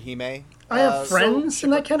Ichigo Orihime? I have friends in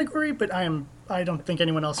that category, but I don't think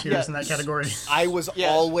anyone else here is in that category. I was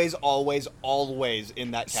always in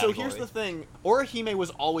that category. So here's the thing. Orihime was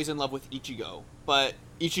always in love with Ichigo, but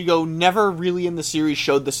Ichigo never really in the series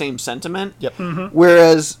showed the same sentiment. Yep. Mm-hmm.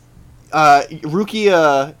 Whereas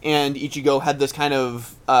Rukia and Ichigo had this kind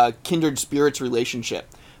of kindred spirits relationship.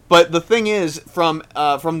 But the thing is, from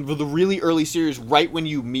the really early series, right when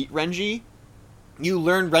you meet Renji, you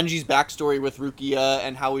learn Renji's backstory with Rukia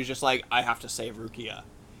and how he's just like, I have to save Rukia,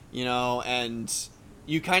 and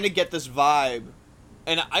you kind of get this vibe.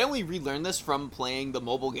 And I only relearned this from playing the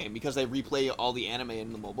mobile game because they replay all the anime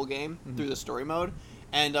in the mobile game through the story mode.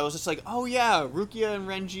 And I was just like, oh yeah, Rukia and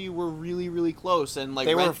Renji were really, really close, and like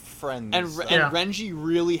they were friends. And Renji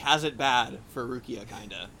really has it bad for Rukia,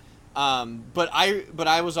 kinda. But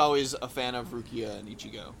I was always a fan of Rukia and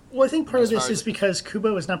Ichigo. Well, I think part of this is because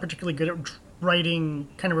Kubo is not particularly good at writing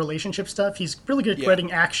kind of relationship stuff. He's really good at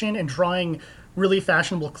writing action and drawing really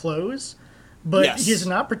fashionable clothes, but Yes. he's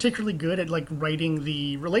not particularly good at like writing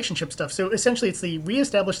the relationship stuff. So essentially, it's we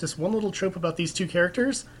establish this one little trope about these two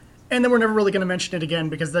characters, and then we're never really going to mention it again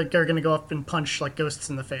because they're going to go up and punch like ghosts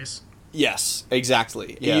in the face. Yes,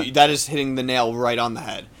 exactly. Yeah. That is hitting the nail right on the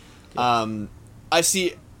head. I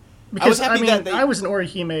see. Because, I was happy that they... I was an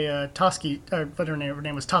Orihime Toski, what her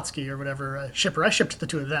name was, Tatsuki or whatever, shipper. I shipped the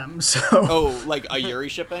two of them, so... Oh, like a Yuri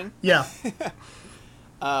shipping? Yeah.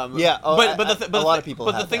 Yeah, but a lot of people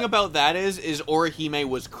But the have thing that. about that is Orihime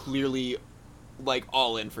was clearly, like,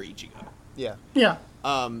 all in for Ichigo. Yeah. Yeah.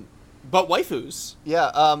 But waifus. Yeah,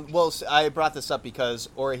 I brought this up because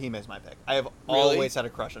Orihime is my pick. I have Really? always had a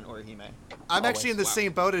crush on Orihime. I'm actually in the Wow.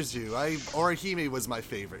 same boat as you. Orihime was my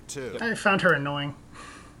favorite too. I found her annoying.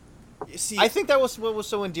 See, I think that was what was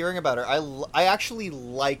so endearing about her. I actually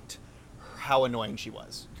liked how annoying she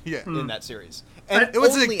was Yeah. in that series. And It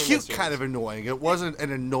was a only in cute this series. kind of annoying. It wasn't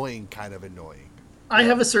an annoying kind of annoying. I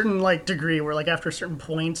have a certain, like, degree where, like, after a certain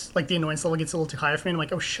point, like, the annoyance level gets a little too high for me, and I'm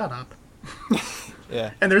like, oh, shut up.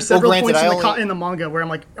 Yeah. And there's several granted, points in the manga where I'm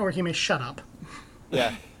like, Orihime, shut up.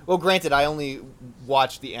 Yeah. Well, granted, I only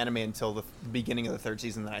watched the anime until the beginning of the third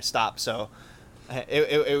season, then I stopped. So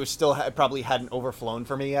it was still probably hadn't overflown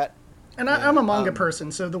for me yet. And I'm a manga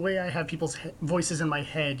person, so the way I have people's voices in my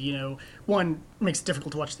head, you know, one, makes it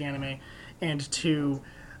difficult to watch the anime, and two,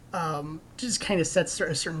 just kind of sets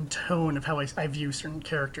a certain tone of how I view certain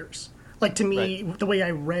characters. Like, to me, the way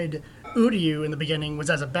I read Uryu in the beginning was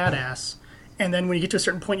as a badass, and then when you get to a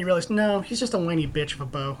certain point, you realize, no, he's just a whiny bitch of a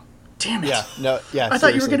bow. Damn it. Yeah. No. Yeah. I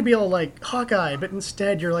thought you were going to be all like Hawkeye, but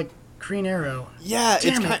instead you're like Green Arrow. Yeah, Damn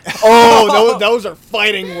it's it. kind Oh, those are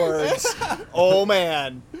fighting words. Oh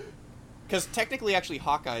man. Because technically, actually,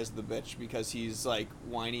 Hawkeye is the bitch because he's, like,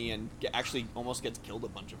 whiny and actually almost gets killed a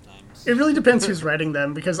bunch of times. It really depends who's writing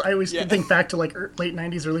them, because I always Yeah. think back to like late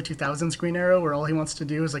 90s, early 2000s Green Arrow, where all he wants to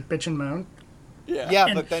do is like bitch and moan. Yeah,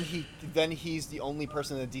 And- but then he's the only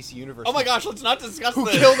person in the DC universe. Oh my gosh, let's not discuss Who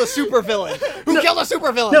this. killed a supervillain? Who killed a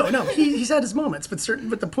supervillain? No, he's had his moments, but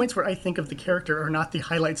the points where I think of the character are not the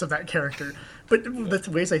highlights of that character. But the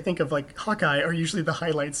ways I think of like Hawkeye are usually the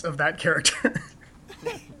highlights of that character.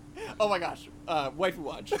 Oh my gosh, waifu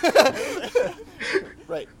watch.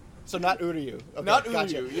 Right. So not Uryu. Okay, Not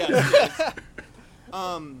gotcha. Uryu, yes.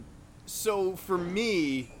 So for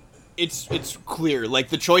me, it's clear. Like,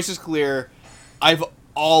 the choice is clear. I've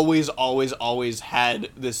always had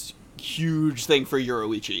this huge thing for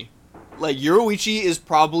Yoruichi. Like, Yoruichi is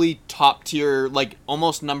probably top tier, like,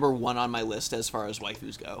 almost number one on my list as far as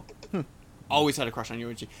waifus go. Always had a crush on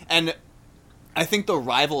Yoruichi. And I think the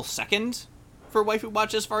rival second for waifu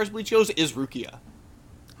watch as far as Bleach goes is Rukia.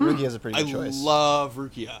 Rukia's a pretty good choice. I love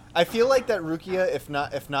Rukia. I feel like that Rukia,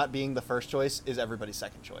 if not being the first choice, is everybody's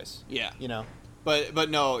second choice. Yeah. You know. But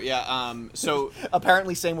no, yeah, so...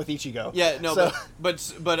 Apparently same with Ichigo. Yeah, no, So-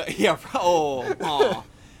 but yeah, aw.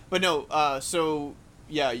 But no, so,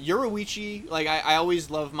 yeah, Yoruichi, like, I always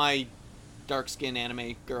love my dark-skinned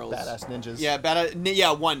anime girls. Badass ninjas.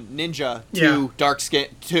 Yeah, one, ninja, Yeah. two, dark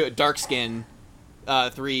skin,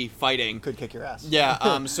 three, fighting. Could kick your ass.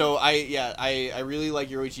 Yeah, so I really like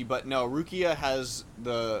Yoruichi, but no, Rukia has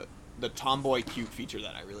the tomboy cute feature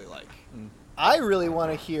that I really like. I really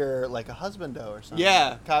want to hear like a husbando or something.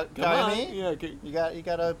 Yeah. Come on. Kayami? Yeah, You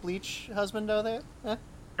got a Bleach husbando there?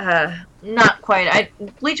 Eh? Not quite.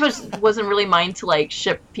 Bleach wasn't really mine to like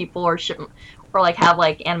ship people or like have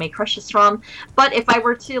like anime crushes from. But if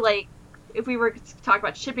we were to talk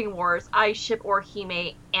about shipping wars, I ship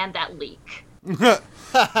Orihime and that leak.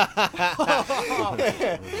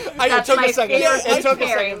 That's took my a second. favorite It took a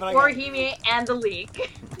pairing, second, but I got it. Orihime and the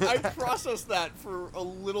leak. I processed that for a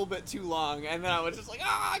little bit too long, and then I was just like,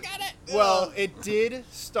 I got it! Well, it did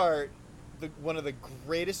start one of the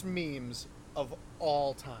greatest memes of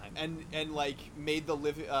all time. And like made the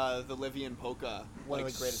Livian Polka One of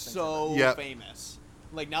like the greatest things so Yep. famous.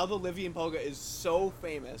 Like, now the Livian Polka is so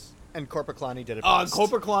famous. And Corpaclani did it Oh, best.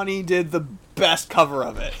 Corpaclani did the best cover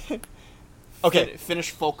of it. Okay.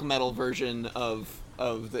 Finnish folk metal version of the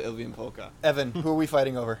Livian Polka. Evan, who are we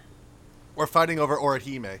fighting over? We're fighting over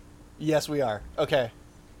Orihime. Yes, we are. Okay.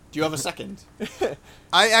 Do you have a second?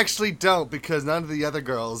 I actually don't, because none of the other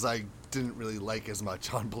girls I didn't really like as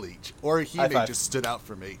much on Bleach. High Orihime five. just stood out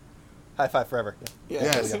for me. High five forever.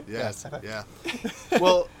 Yes, there we go. yes, high five. yeah.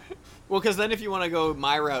 well, because then if you want to go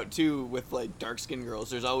my route too with like dark skinned girls,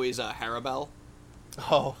 there's always Harabelle.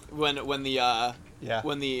 Oh. When the Yeah.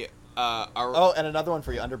 when the Oh, and another one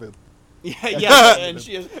for you, underboob. yeah, and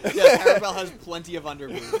she is. Yeah, Harabelle has plenty of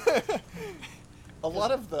underboob. A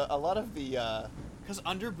lot of the Because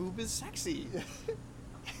underboob is sexy.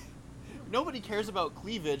 Nobody cares about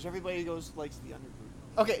cleavage. Everybody likes the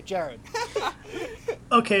underboob. Okay, Jared.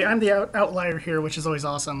 Okay, I'm the outlier here, which is always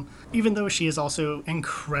awesome. Even though she is also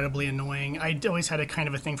incredibly annoying, I always had a kind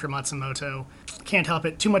of a thing for Matsumoto. Can't help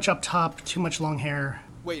it. Too much up top, too much long hair.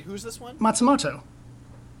 Wait, who's this one? Matsumoto.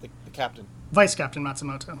 The captain. Vice Captain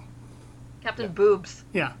Matsumoto. Captain Boobs.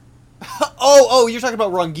 Yeah. Oh, you're talking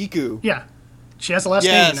about Rangiku. Yeah. She has a last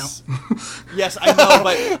name, you know. Yes, I know,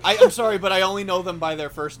 but I'm sorry, but I only know them by their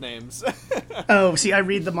first names. Oh, see, I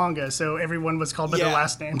read the manga, so everyone was called by their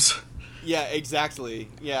last names. Yeah, exactly.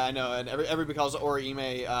 Yeah, I know, and everybody calls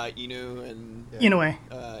Orihime Inu and Inoue.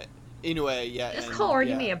 Inoue. Yeah. Just and, call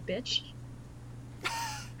Orihime a bitch.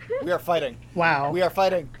 We are fighting. Wow. We are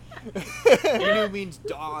fighting. Inu means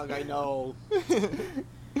dog. I know.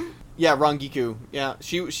 Yeah, Rangiku. Yeah,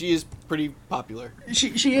 she is pretty popular.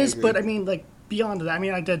 She is, but I mean, like, beyond that, I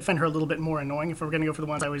mean, I did find her a little bit more annoying. If we're going to go for the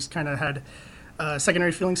ones I always kind of had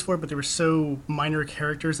secondary feelings for, but they were so minor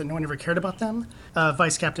characters that no one ever cared about them.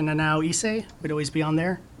 Vice Captain Nanao Issei would always be on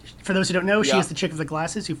there. For those who don't know, she is the chick with the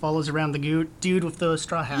glasses who follows around the dude with the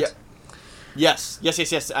straw hat. Yeah.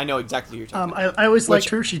 Yes. I know exactly who you're talking about. I always liked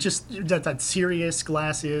her. She just that serious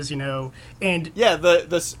glasses, you know, and yeah,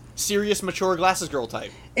 the serious, mature glasses girl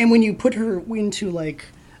type. And when you put her into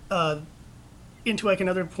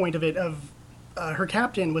another point of it, her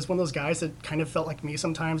captain was one of those guys that kind of felt like me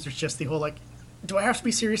sometimes. There's just the whole like, do I have to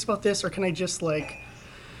be serious about this, or can I just take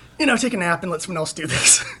a nap and let someone else do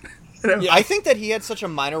this? Yeah, I think that he had such a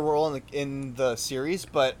minor role in the series,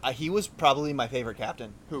 but he was probably my favorite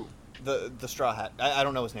captain. Who? The Straw Hat. I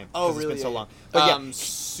don't know his name. Oh, really? It's been so long. But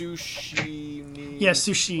Sushi. Yeah,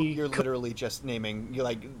 Sushi. You're literally just naming. You're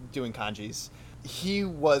like doing kanjis. He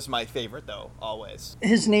was my favorite, though, always.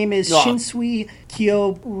 His name is Shinsui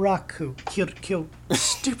Kyoraku. Kyo.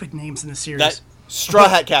 Stupid names in the series. That Straw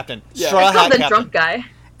Hat Captain. Yeah. Straw Hat the Captain. drunk guy.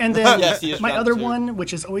 And then yes, my other one,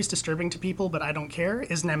 which is always disturbing to people, but I don't care,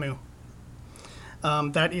 is Nemu.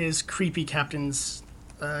 That is Creepy Captain's...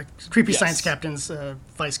 Science Captain's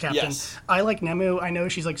vice captain. Yes. I like Nemu. I know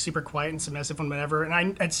she's like super quiet and submissive and whatever,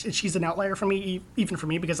 and she's an outlier for me, even for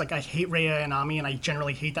me, because like I hate Rhea and Ami, and I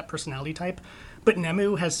generally hate that personality type. But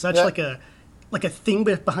Nemu has such like a thing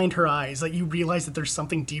behind her eyes, like you realize that there's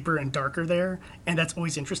something deeper and darker there, and that's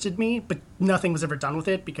always interested me. But nothing was ever done with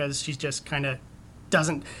it because she's just kind of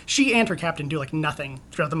doesn't. She and her captain do like nothing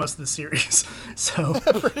throughout the most of the series. So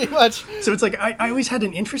pretty much. So it's like I always had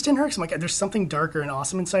an interest in her because I'm like, there's something darker and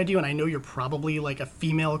awesome inside you, and I know you're probably like a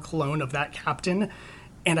female clone of that captain,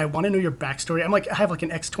 and I want to know your backstory. I'm like, I have like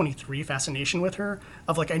an X-23 fascination with her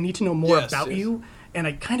of like I need to know more about you, and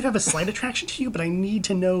I kind of have a slight attraction to you, but I need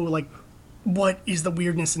to know like what is the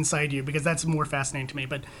weirdness inside you, because that's more fascinating to me.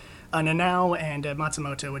 But Nanao and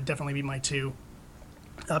Matsumoto would definitely be my two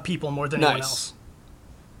people more than anyone else.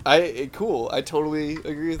 Cool. I totally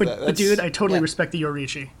agree with that. But dude, I totally respect the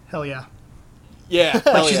Yoriichi. Hell yeah. Yeah.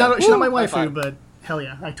 Like, she's not my waifu, but hell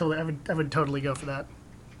yeah, I would totally go for that.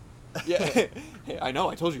 Yeah. Hey, I know.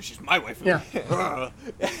 I told you she's my waifu. Yeah.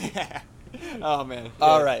 Oh man. Yeah.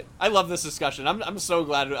 All right. I love this discussion. I'm so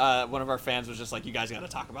glad one of our fans was just like, you guys got to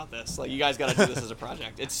talk about this. Like, you guys got to do this as a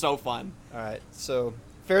project. It's so fun. All right. So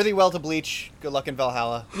fare thee well to Bleach. Good luck in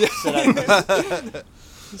Valhalla.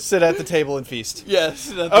 Sit at the table and feast. Yes.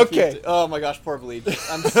 Okay. Feast. Oh my gosh, poor Bleach.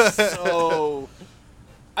 I'm so.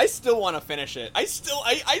 I still want to finish it. I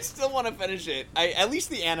still want to finish it. At least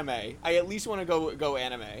the anime. I at least want to go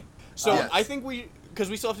anime. So Yes. I think because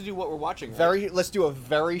we still have to do what we're watching. Right? Let's do a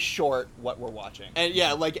very short what we're watching. And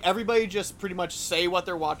yeah, like everybody just pretty much say what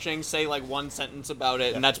they're watching, say like one sentence about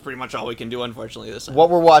it, and that's pretty much all we can do, unfortunately, this time. What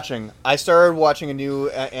we're watching. I started watching a new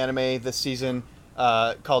anime this season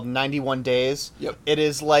called 91 Days. Yep. It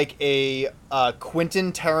is like a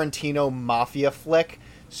Quentin Tarantino mafia flick.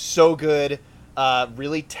 So good.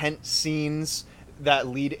 Really tense scenes that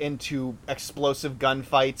lead into explosive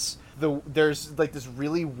gunfights. There's like this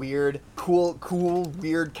really weird, cool,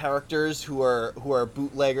 weird characters who are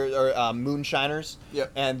bootleggers or moonshiners,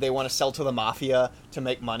 Yep. and they want to sell to the mafia to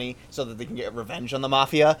make money so that they can get revenge on the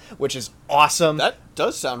mafia, which is awesome. That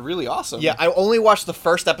does sound really awesome. Yeah, I only watched the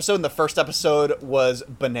first episode, and the first episode was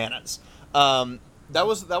bananas. That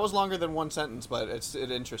was longer than one sentence, but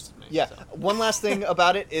it interested me. Yeah. So. One last thing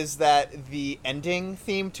about it is that the ending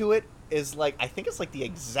theme to it is like, I think it's like the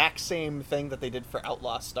exact same thing that they did for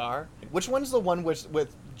Outlaw Star. Which one's the one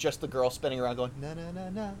with just the girl spinning around going na na na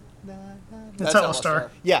na na na? That's Outlaw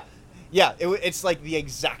Star. Yeah, it's like the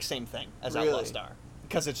exact same thing as Outlaw Really? Star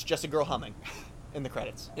because it's just a girl humming in the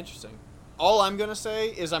credits. Interesting. All I'm gonna say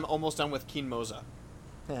is I'm almost done with Keen Moza.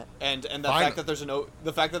 And the fact that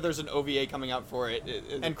there's an OVA coming out for it,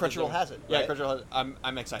 and Crunchyroll has it. Yeah, right? Crunchyroll.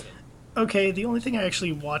 I'm excited. Okay, the only thing I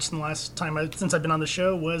actually watched in the last time since I've been on the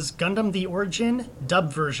show was Gundam The Origin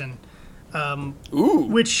dub version.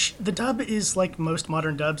 Which the dub is, like most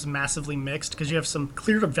modern dubs, massively mixed because you have some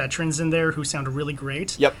clear veterans in there who sound really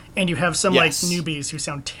great. Yep. And you have some Yes. like newbies who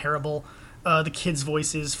sound terrible. The kids'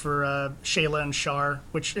 voices for Shayla and Shar,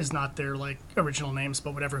 which is not their like original names,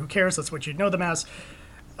 but whatever, who cares? That's what you'd know them as.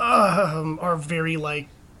 Are very like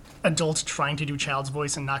adult trying to do child's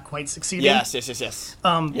voice and not quite succeeding. Yes. Yep.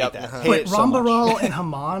 But Hate it so Rambaral much. and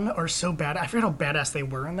Haman are so bad. I forget how badass they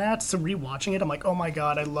were in that. So rewatching it, I'm like, oh my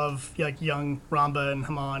god, I love like young Ramba and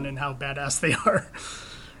Haman and how badass they are.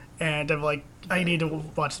 And I'm like, I need to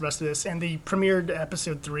watch the rest of this. And they premiered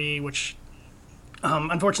episode 3, which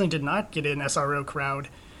unfortunately did not get an SRO crowd,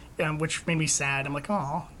 which made me sad. I'm like,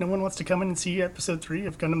 oh, no one wants to come in and see episode 3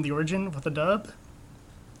 of Gundam The Origin with a dub.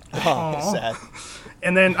 Oh, sad.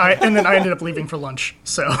 And then I ended up leaving for lunch.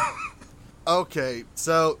 So. Okay,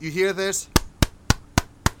 so you hear this?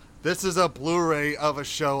 This is a Blu-ray of a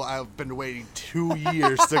show I've been waiting 2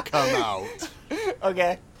 years to come out.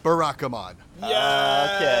 Okay. Barakamon.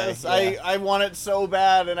 Yes. Okay, I want it so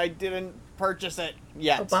bad, and I didn't purchase it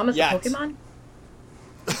yet. Obama's yet. a Pokemon?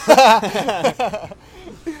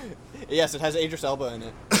 Yes, it has Idris Elba in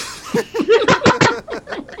it.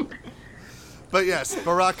 But yes,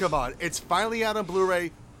 Barakamon. It's finally out on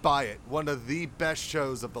Blu-ray. Buy it. One of the best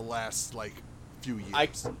shows of the last, few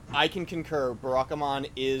years. I can concur. Barakamon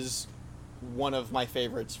is one of my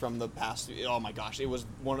favorites from the past. Oh my gosh, it was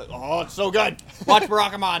it's so good. Watch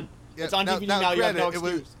Barakamon. Yeah, It's on DVD now. You have no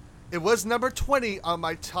excuse. It was number 20 on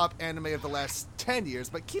my top anime of the last 10 years,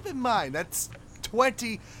 but keep in mind, that's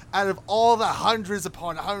 20 out of all the hundreds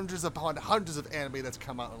upon hundreds upon hundreds of anime that's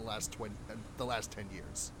come out in the last 10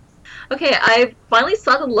 years. Okay, I finally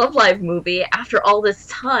saw the Love Live movie after all this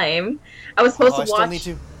time. I was supposed to watch. I still need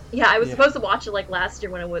to. Yeah, I was supposed to watch it last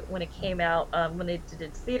year when it came out, when they did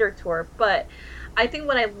its theater tour. But I think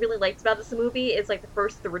what I really liked about this movie is the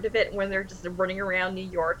first third of it, when they're just running around New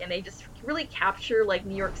York and they just really capture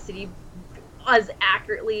New York City as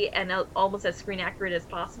accurately and almost as screen accurate as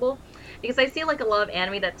possible. Because I see a lot of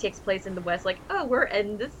anime that takes place in the West, we're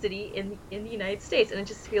in this city in the United States, and it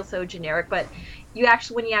just feels so generic. But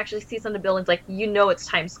when you actually see some of the buildings, it's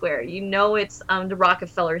Times Square, it's the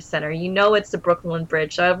Rockefeller Center, it's the Brooklyn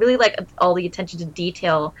Bridge. So I really like all the attention to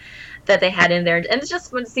detail that they had in there, and it's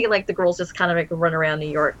just fun to see the girls just kind of run around New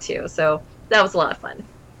York too. So that was a lot of fun.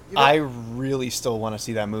 I really still want to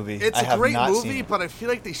see that movie. It's I a have great not movie, seen it. but I feel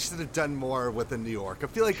like they should have done more within New York. I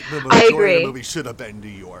feel like the I majority agree. of the movie should have been New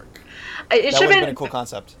York. It That should would have have been a cool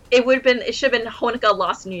concept. It should have been Honoka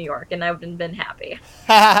Lost New York, and I would have been happy.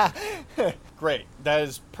 Great. That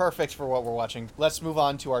is perfect for what we're watching. Let's move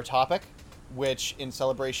on to our topic, which in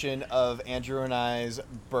celebration of Andrew and I's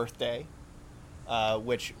birthday,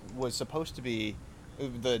 which was supposed to be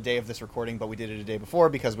the day of this recording, but we did it a day before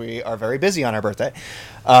because we are very busy on our birthday.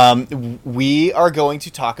 We are going to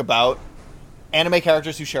talk about anime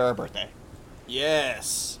characters who share our birthday.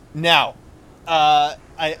 Yes. Now,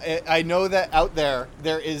 I know that out there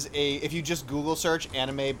is if you just Google search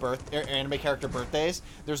anime character birthdays,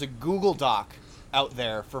 there's a Google Doc out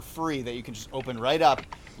there for free that you can just open right up,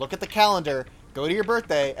 look at the calendar, go to your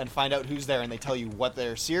birthday, and find out who's there, and they tell you what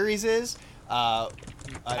their series is.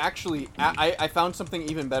 Actually, I found something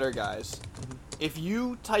even better, guys. If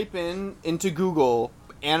you type into Google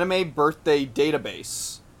anime birthday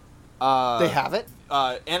database, They have it?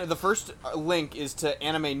 And the first link is to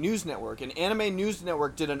Anime News Network, and Anime News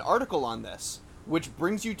Network did an article on this, which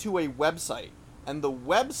brings you to a website, and the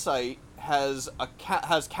website has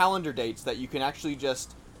has calendar dates that you can actually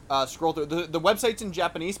just scroll through. The website's in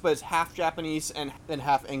Japanese, but it's half Japanese and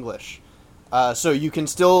half English. So you can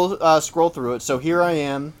still scroll through it. So here I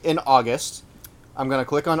am in August. I'm going to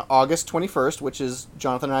click on August 21st, which is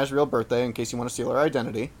Jonathan and I's real birthday, in case you want to steal our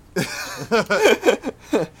identity.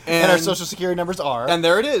 And our social security numbers are. And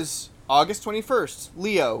there it is. August 21st.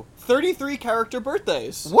 Leo. 33 character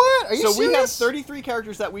birthdays. What? Are you So we have serious? 33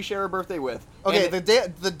 characters that we share a birthday with. Okay,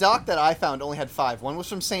 And- the doc that I found only had 5. One was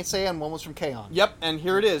from Saint Seiya and one was from K-On! Yep, and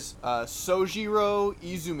here it is. Sojiro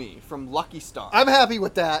Izumi from Lucky Star. I'm happy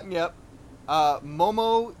with that. Yep.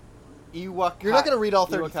 Momo Iwakai. You're not going to read all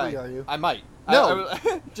 33, Iwakai. are you? I might. No.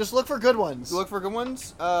 I Just look for good ones. look for good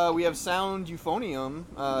ones. We have Sound Euphonium.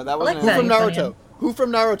 That was like Who that. from Euphonium. Naruto? Who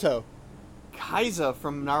from Naruto? Kaiza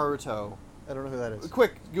from Naruto. I don't know who that is.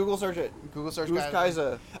 Quick, Google search it. Google search Who's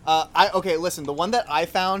Kaiza. Kaiza? Okay, listen. The one that I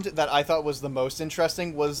found that I thought was the most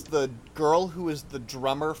interesting was the girl who is the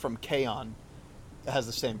drummer from K-On! Has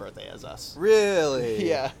the same birthday as us. Really?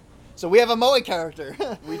 Yeah. So we have a Moe character.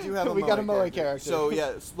 We do have a we Moe got a Moe character. character. So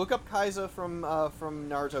yeah, look up Kaiza from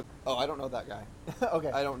Naruto. Oh, I don't know that guy. Okay.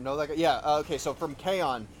 I don't know that guy. Yeah. Okay. So from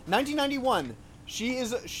K-On! 1991. She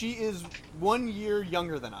is 1 year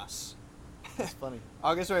younger than us. That's funny.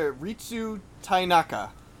 August Ritsu Tainaka.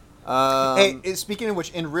 Hey, speaking of which,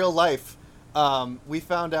 in real life, we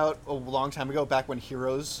found out a long time ago, back when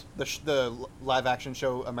Heroes, the live-action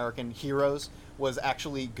show American Heroes, was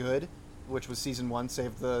actually good, which was season 1,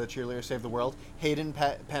 Save the Cheerleader, Save the World. Hayden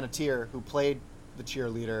Panettiere, who played the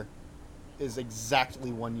cheerleader, is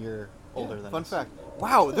exactly 1 year older than Fun us. fact.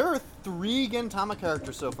 Wow, there are 3 Gintama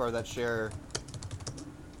characters so far that share...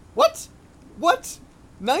 What?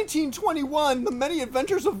 1921, The Many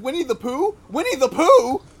Adventures of Winnie the Pooh? Winnie the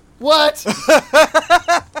Pooh? What?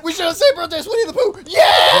 We should have saved birthdays, Winnie the Pooh!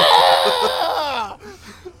 Yeah!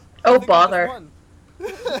 Oh, bother.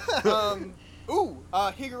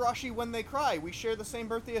 Higurashi When They Cry. We share the same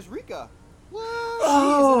birthday as Rika. What?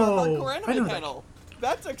 Oh, She's in our I hardcore know anime that. panel.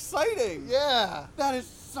 That's exciting. Yeah. That is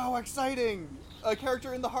so exciting. A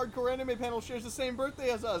character in the hardcore anime panel shares the same birthday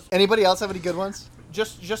as us. Anybody else have any good ones?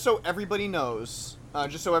 Just so everybody knows,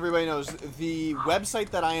 the website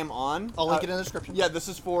that I am on, I'll link it in the description. Yeah, this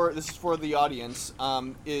is for the audience.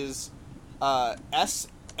 Is SCHARA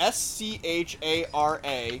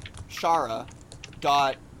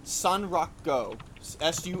Shara.sunrockgo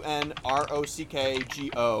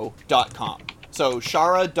SUNROCKGO.com. So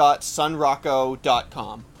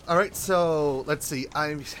shara.sunrocko.com. All right, so let's see.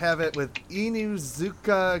 I have it with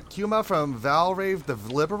Inuzuka Kuma from Valrave the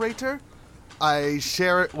Liberator. I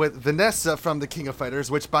share it with Vanessa from the King of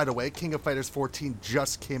Fighters, which, by the way, King of Fighters 14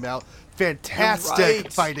 just came out. Fantastic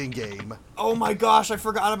Right. fighting game. Oh my gosh, I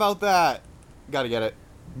forgot about that. Gotta get it.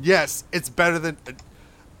 Yes, it's better than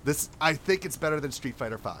this. I think it's better than Street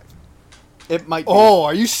Fighter 5. It might be. Oh,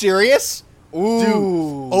 are you serious?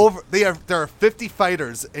 Ooh. Dude, there are 50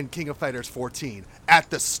 fighters in King of Fighters 14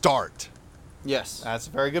 at the start. Yes. That's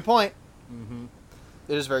a very good point.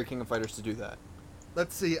 It is very King of Fighters to do that.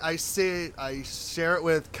 Let's see. I share it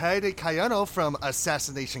with Kaede Kayano from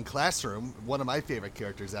Assassination Classroom, one of my favorite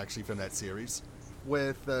characters actually from that series.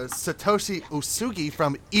 With Satoshi Usugi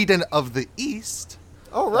from Eden of the East.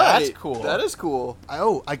 Oh, right. That's cool. That is cool.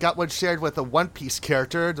 I got one shared with a One Piece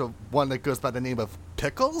character, the one that goes by the name of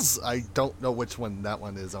Pickles. I don't know which one that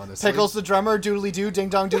one is, honestly. Pickles the drummer, doodly doo, ding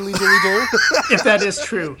dong doodly doodly doo. If that is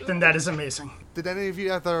true, then that is amazing. Did any of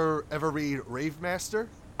you ever read Rave Master?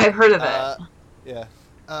 I've heard of it. Yeah.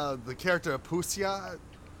 The character Pusia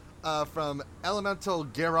from Elemental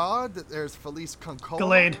Gerard. There's Felice Concola.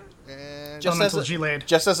 Gallade. And Elemental Gallade.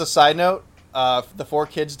 Just as a side note, the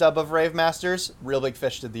 4Kids dub of Rave Masters, Real Big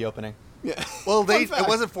Fish did the opening. Yeah. well, it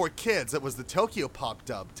wasn't for kids. It was the Tokyo Pop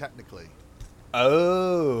dub, technically.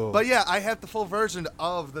 Oh. But yeah, I have the full version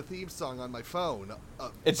of the theme song on my phone.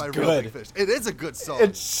 It's by good. Real Big Fish. It is a good song.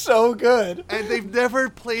 It's so good. And they've never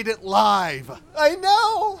played it live. I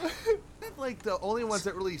know. Like the only ones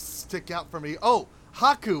that really stick out for me. Oh,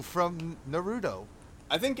 Haku from Naruto.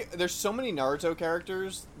 I think there's so many Naruto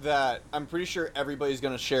characters that I'm pretty sure everybody's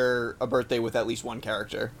going to share a birthday with at least one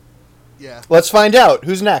character. Yeah. Let's find out.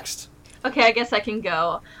 Who's next? Okay, I guess I can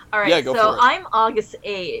go. All right, Yeah, go so for it. I'm August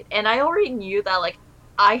 8, and I already knew that, like,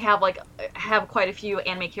 I have quite a few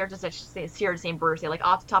anime characters that share the same birthday. Like,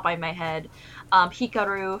 off the top of my head,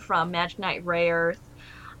 Hikaru from Magic Knight Rayearth.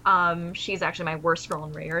 She's actually my worst girl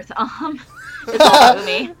in Rayearth. It's all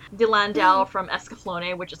Umi. Dilandau from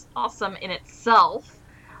Escaflowne, which is awesome in itself.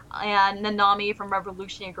 And Nanami from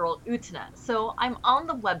Revolutionary Girl Utena. So I'm on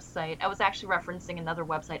the website. I was actually referencing another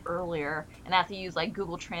website earlier, and I have to use like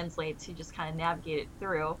Google Translate to just kind of navigate it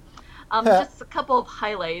through. Just a couple of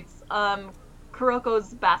highlights.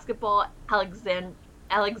 Kuroko's basketball,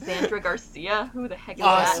 Alexandra Garcia. Who the heck is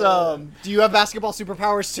that? Awesome. Do you have basketball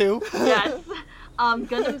superpowers too? Yes.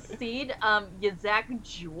 Gundam Seed, Yazak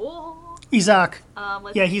Jewel. Isaac.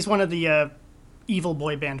 Let's Yeah, he's one of the evil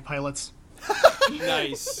boy band pilots.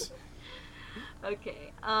 Nice.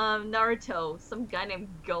 Okay. Naruto, some guy named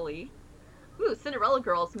Gully. Ooh, Cinderella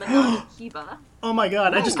Girls, Madonna Kiba. Oh my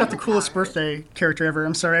god, I just got the coolest birthday character ever.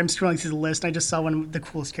 I'm sorry, I'm scrolling through the list. I just saw one of the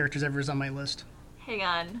coolest characters ever is on my list. Hang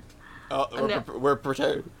on. We're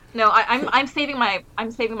prepared. No, I'm saving my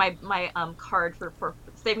card for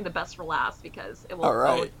saving the best for last because it will All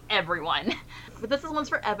right. go with everyone. But this is one's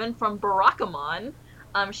for Evan from Barakamon,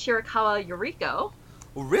 Shirakawa Yuriko.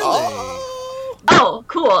 Really? Oh,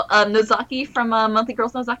 cool. Nozaki from Monthly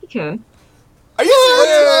Girls Nozaki-kun. Are you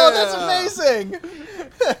serious? Oh, that's amazing.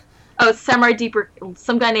 Oh, Samurai Deeper,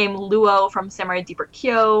 some guy named Luo from Samurai Deeper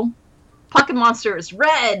Kyo. Pocket Monsters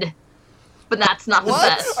Red, but that's not the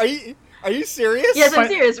best. Are you serious? Yes, I'm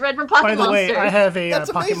serious. Red from Pocket By the way, Monsters. I have a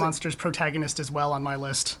That's Pocket amazing. Monsters protagonist as well on my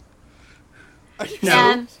list.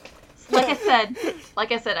 And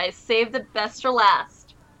like I said, I saved the best for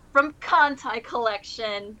last. From Kantai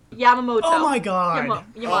Collection, Yamamoto. Oh my god.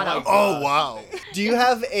 Yamato. Oh, wow. Do you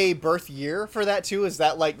have a birth year for that too? Is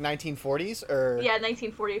that like 1940s or? Yeah,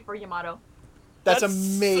 1940 for Yamato. That's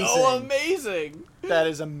amazing. So amazing. That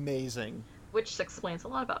is amazing. Which explains a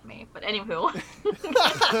lot about me. But anywho.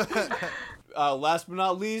 Last but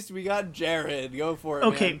not least, we got Jared. Go for it,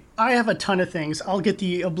 Okay, man. I have a ton of things. I'll get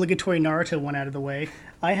the obligatory Naruto one out of the way.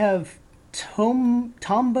 I have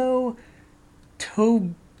Tombo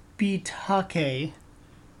Tobitake,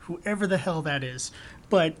 whoever the hell that is.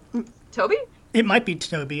 But Toby? it might be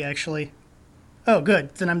Toby, actually. Oh,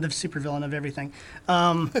 good. Then I'm the supervillain of everything. But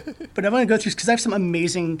I'm going to go through, because I have some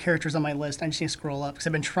amazing characters on my list. I just need to scroll up, because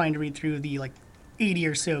I've been trying to read through the, 80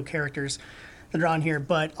 or so characters that are on here.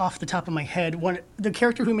 But off the top of my head, the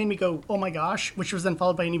character who made me go, oh my gosh, which was then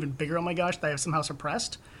followed by an even bigger oh my gosh that I have somehow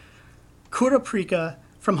suppressed, Kurapika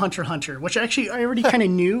from Hunter x Hunter, which actually I already kind of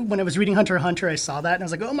knew when I was reading Hunter x Hunter. I saw that, and I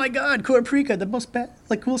was like, oh my god, Kurapika, the most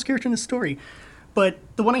coolest character in the story. But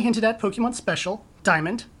the one I hinted at, Pokemon Special,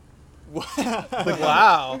 Diamond,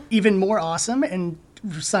 Wow. even more awesome, and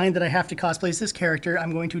sign that I have to cosplay as this character.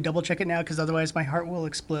 I'm going to double check it now because otherwise my heart will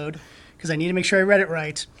explode, because I need to make sure I read it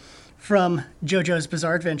right. From JoJo's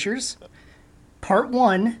Bizarre Adventures, Part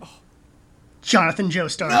 1, Jonathan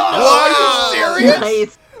Joestar. Are you serious?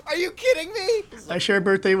 Nice. Are you kidding me? I share a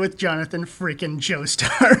birthday with Jonathan freaking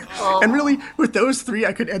Joestar. And really, with those three,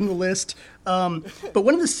 I could end the list. But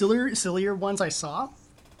one of the sillier ones I saw,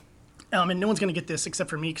 and no one's going to get this except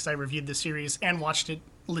for me because I reviewed the series and watched it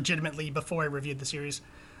legitimately before I reviewed the series,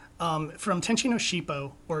 from Tenchi no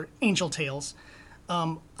Shippo, or Angel Tales.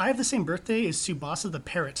 I have the same birthday as Tsubasa the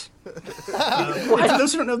Parrot. And for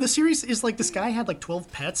those who don't know, the series is like this guy had 12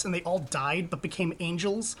 pets and they all died but became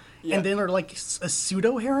angels and then are like a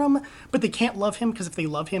pseudo harem, but they can't love him because if they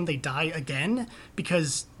love him, they die again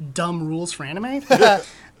because dumb rules for anime.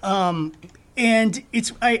 And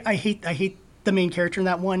it's I hate the main character in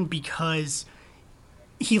that one because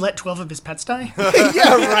he let 12 of his pets die.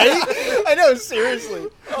 Yeah, right? I know, seriously.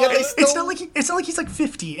 Yeah, they still... It's not like he's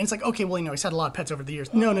 50 and it's like, okay, well, he's had a lot of pets over the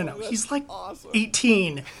years. No. He's awesome.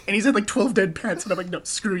 18 and he's had 12 dead pets and I'm like, no,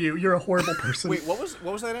 screw you. You're a horrible person. Wait, what was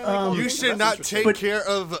that? You should not take care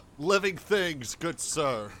of living things, good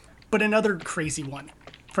sir. But another crazy one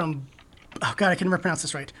from, oh god, I can never pronounce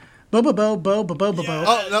this right. Bobo.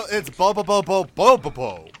 Oh, no, it's Bo.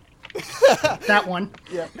 That one.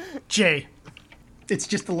 Yeah. J. It's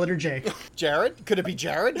just the letter J. Jared? Could it be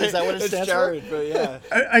Jared? Is that what it It's stands Jared, for? but yeah.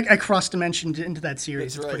 I cross-dimensioned into that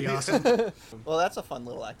series. It's pretty awesome. Well, that's a fun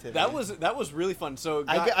little activity. That was really fun. So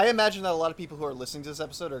I imagine that a lot of people who are listening to this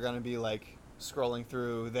episode are going to be scrolling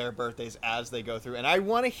through their birthdays as they go through. And I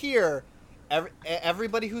want to hear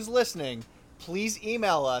everybody who's listening, please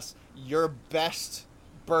email us your best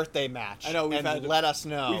birthday match. I know let us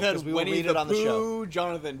know. We've had we will Winnie read the it on the show. Pooh,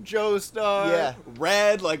 Jonathan Joestar, Yeah.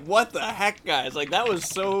 Red. What the heck, guys? That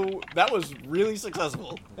was really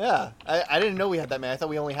successful. Yeah, I didn't know we had that many. I thought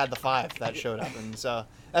we only had the 5 that showed up, and so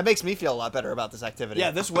that makes me feel a lot better about this activity.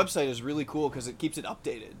 Yeah, this website is really cool because it keeps it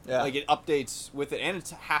updated. Yeah. It updates with it, and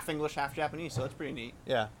it's half English, half Japanese, so that's pretty neat.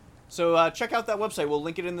 Yeah. So check out that website. We'll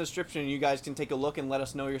link it in the description. You guys can take a look and let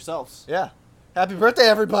us know yourselves. Yeah. Happy birthday,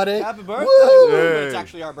 everybody! Happy birthday! Woo! But it's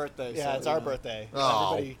actually our birthday. Yeah, so, it's our birthday.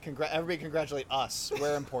 Oh. Everybody congratulate us.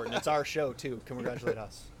 We're important. It's our show, too. Congratulate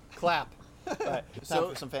us. Clap. All right, it's time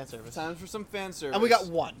for some fan service. Time for some fan service. And we got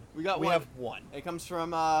one. We have one. It comes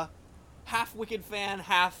from half Wicked fan,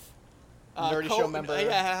 half Nerdy Show member.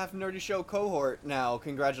 Yeah, half Nerdy Show cohort now.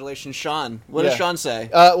 Congratulations, Sean. What does Sean say?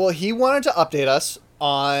 Well, he wanted to update us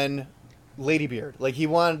on Ladybeard. He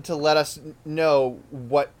wanted to let us know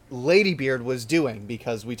what Ladybeard was doing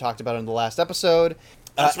because we talked about it in the last episode.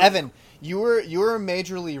 Evan, you were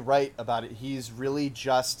majorly right about it. He's really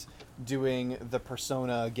just doing the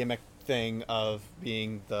persona gimmick thing of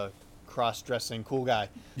being the cross-dressing cool guy.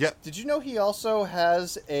 Yep. Did you know he also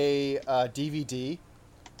has a DVD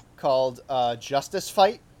called Justice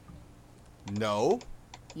Fight? No.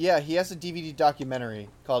 Yeah, he has a DVD documentary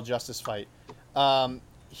called Justice Fight.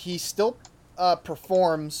 He still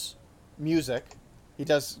performs music. He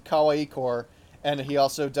does kawaii core, and he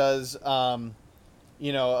also does, a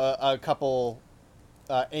couple.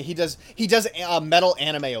 He does metal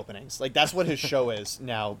anime openings. That's what his show is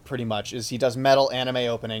now. Pretty much is he does metal anime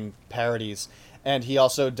opening parodies, and he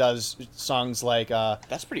also does songs like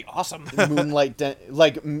That's pretty awesome. Moonlight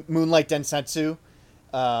Densetsu,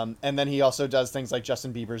 and then he also does things like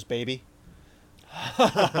Justin Bieber's Baby.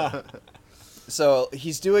 So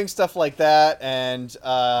he's doing stuff like that, and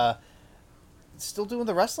still doing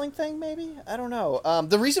the wrestling thing, maybe? I don't know.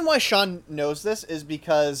 The reason why Sean knows this is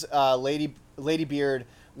because Lady Beard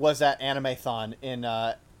was at Anime-thon in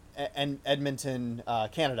Edmonton,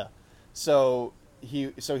 Canada. So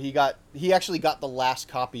he actually got the last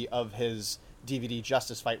copy of his DVD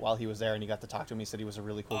Justice Fight while he was there, and he got to talk to him. He said he was a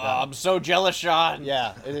really cool guy. I'm so jealous, Sean.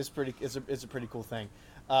 Yeah, it is pretty. It's a pretty cool thing.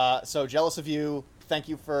 So jealous of you. Thank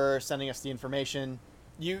you for sending us the information.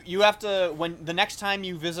 You have to, when the next time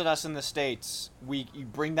you visit us in the States, you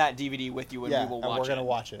bring that DVD with you and we will watch it. And we're gonna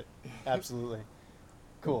watch it. Absolutely.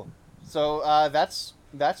 Cool. So that's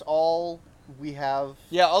all we have.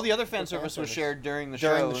 Yeah, all the other fan service was shared during the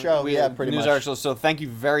show. During the show, we had pretty news much. articles. So thank you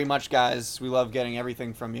very much, guys. We love getting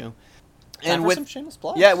everything from you. Time for some shameless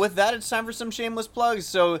plugs. Yeah, with that, it's time for some shameless plugs.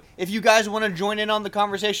 So if you guys want to join in on the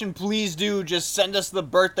conversation, please do. Just send us the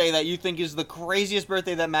birthday that you think is the craziest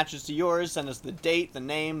birthday that matches to yours. Send us the date, the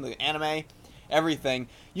name, the anime, everything.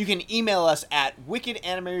 You can email us at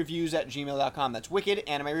wickedanimereviews@gmail.com. That's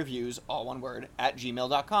wickedanimereviews, all one word,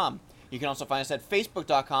 @gmail.com. You can also find us at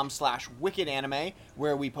facebook.com/wickedanime,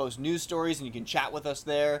 where we post news stories and you can chat with us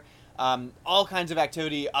there. All kinds of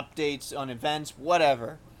activity, updates on events,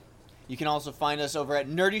 whatever. You can also find us over at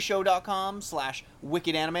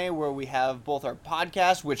nerdyshow.com/wickedanime, where we have both our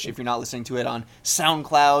podcast, which if you're not listening to it on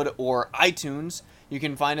SoundCloud or iTunes, you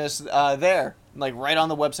can find us there, like right on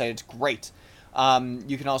the website. It's great.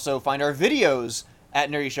 You can also find our videos at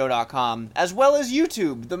nerdyshow.com, as well as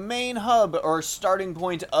YouTube, the main hub or starting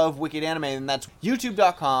point of Wicked Anime, and that's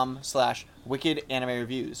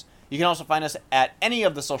youtube.com/wickedanimereviews. You can also find us at any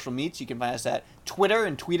of the social meets. You can find us at Twitter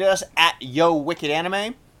and tweet us at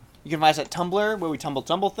YoWickedAnime. You can find us at Tumblr, where we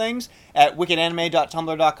tumble things, at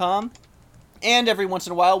wickedanime.tumblr.com. And every once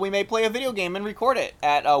in a while, we may play a video game and record it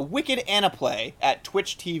at Wicked Anaplay at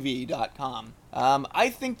twitchtv.com.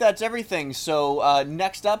 I think that's everything. So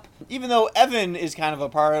next up, even though Evan is kind of a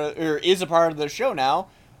part of the show now,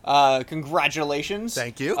 congratulations.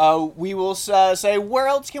 Thank you. We will say, where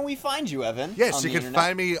else can we find you, Evan? Yes, you can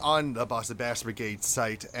find me on the Boston Bastard Brigade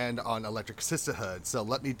site and on Electric Sisterhood. So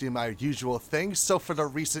let me do my usual thing. So for the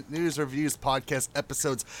recent news, reviews, podcast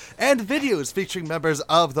episodes, and videos featuring members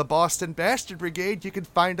of the Boston Bastard Brigade, you can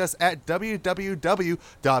find us at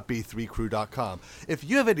www.b3crew.com. If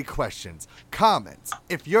you have any questions, comments,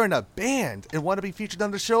 if you're in a band and want to be featured on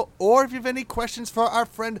the show, or if you have any questions for our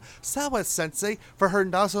friend Sawa Sensei for her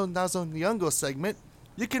Nazo Nyongo segment,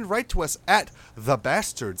 you can write to us at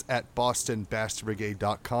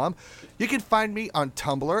thebastards@bostonbastardbrigade.com. You can find me on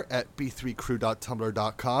Tumblr at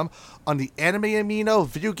b3crew.tumblr.com, on the Anime Amino,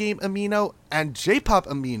 Video Game Amino, and J-Pop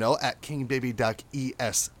Amino at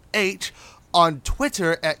KingBabyDuckESH, on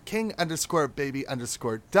Twitter at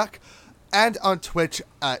King_Baby_Duck, and on Twitch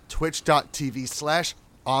at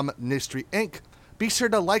twitch.tv/OmnistryInc. Be sure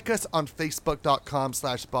to like us on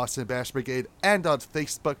Facebook.com/Boston Bash Brigade and on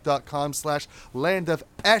Facebook.com/Land of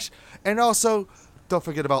Esh. And also, don't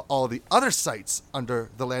forget about all the other sites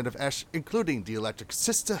under the Land of Esh, including the Electric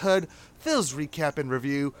Sisterhood, Phil's Recap and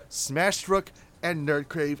Review, Smashrook, and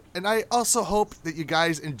Nerdcrave. And I also hope that you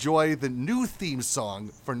guys enjoy the new theme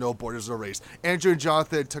song for No Borders No Race. Andrew and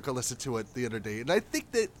Jonathan took a listen to it the other day, and I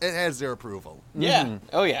think that it has their approval. Yeah.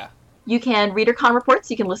 Oh, yeah. You can read our con reports.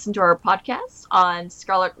 You can listen to our podcast on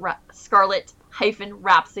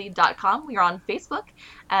scarlet-rhapsody.com. We are on Facebook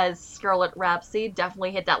as Scarlet Rhapsody. Definitely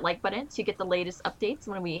hit that like button to get the latest updates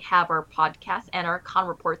when we have our podcast and our con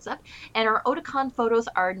reports up. And our Otakon photos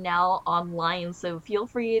are now online, so feel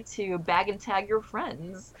free to bag and tag your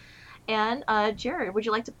friends. And Jared, would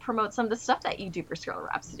you like to promote some of the stuff that you do for Scarlet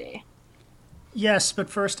Rhapsody? Yes, but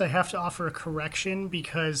first I have to offer a correction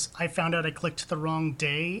because I found out I clicked the wrong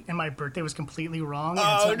day and my birthday was completely wrong.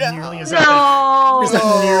 And it's not nearly as epic. It's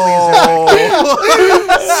not nearly as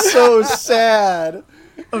epic. So sad.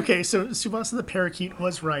 Okay, so Tsubasa the Parakeet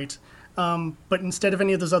was right. But instead of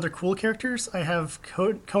any of those other cool characters, I have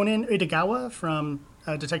Conan Edogawa from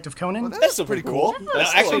Detective Conan. Well, that's pretty cool.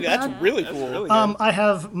 Actually, that's really cool. That's really I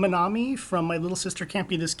have Manami from My Little Sister Can't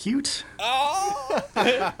Be This Cute.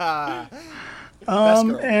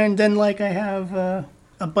 And then, I have a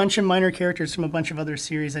bunch of minor characters from a bunch of other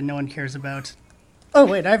series that no one cares about. Oh,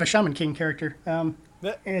 wait, I have a Shaman King character. And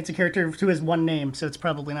it's a character who has one name, so it's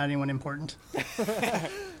probably not anyone important.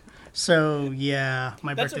 So, yeah,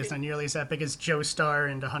 my birthday's not nearly as epic as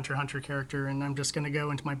Joestar and a Hunter x Hunter character, and I'm just going to go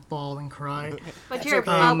into my ball and cry. But Jared,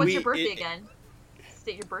 what's your birthday again?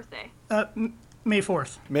 State your birthday. May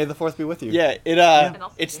 4th. May the 4th be with you. Yeah, And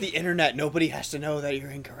I'll it's the internet. Nobody has to know that you're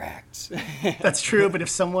incorrect. That's true, but if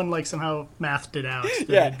someone like somehow mathed it out, then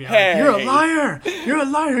Yeah, they'd be hey. like, "You're a liar! You're a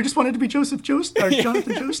liar! I just wanted to be Jonathan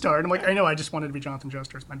Joestar." And I'm like, "I know, I just wanted to be Jonathan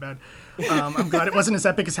Joestar. It's my bad." I'm glad it wasn't as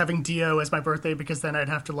epic as having Dio as my birthday, because then I'd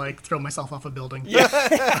have to like throw myself off a building.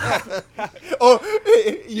 Oh,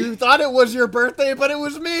 you thought it was your birthday, but it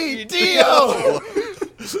was me, Dio!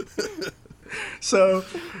 So,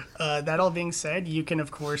 that all being said, you can,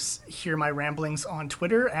 of course, hear my ramblings on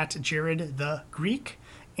Twitter at Jared the Greek,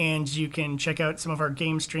 and you can check out some of our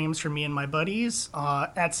game streams from me and my buddies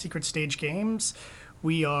at Secret Stage Games.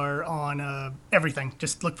 We are on everything.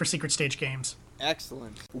 Just look for Secret Stage Games.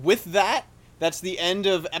 Excellent. With that, that's the end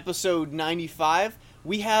of episode 95.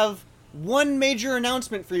 We have one major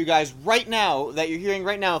announcement for you guys right now that you're hearing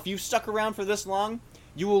right now. If you've stuck around for this long,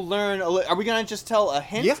 you will learn. Are we gonna just tell a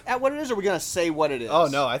hint at what it is, or are we gonna say what it is? Oh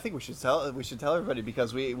no, I think we should tell everybody,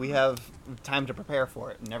 because we have time to prepare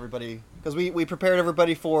for it, and everybody, because we prepared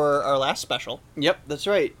everybody for our last special. Yep, that's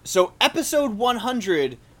right. So episode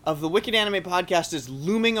 100 of the Wicked Anime Podcast is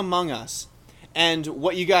looming among us, and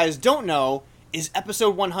what you guys don't know is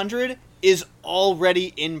episode 100 is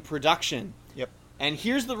already in production. Yep. And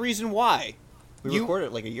here's the reason why. We recorded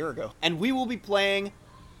it like a year ago. And we will be playing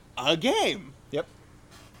a game. Yep.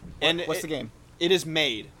 And what's the game? It is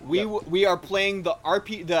made. We are playing the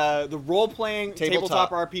the role playing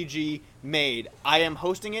tabletop RPG Made. I am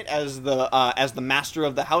hosting it as the master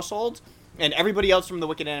of the household, and everybody else from the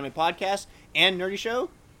Wicked Anime Podcast and Nerdy Show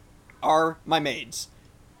are my maids.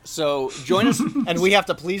 So join us, and we have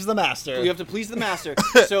to please the master. We have to please the master.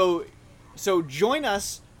 So join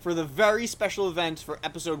us for the very special event for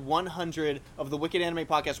episode 100 of the Wicked Anime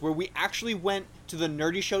Podcast, where we actually went to the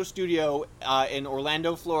Nerdy Show studio in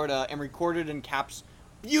Orlando, Florida, and recorded in Cap's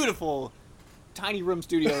beautiful tiny room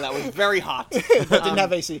studio that was very hot. That didn't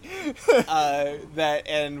have AC.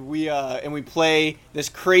 And we play this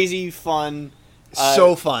crazy fun.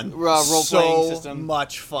 So fun. Role-playing system. So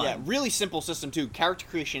much fun. Yeah, really simple system, too. Character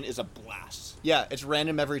creation is a blast. Yeah, it's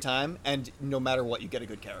random every time, and no matter what, you get a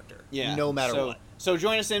good character. Yeah. No matter what. So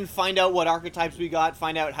join us in, find out what archetypes we got,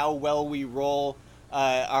 find out how well we roll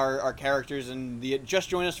our characters, and just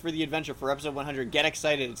join us for the adventure for episode 100. Get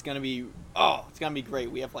excited. It's going to be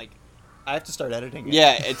great. We have I have to start editing it.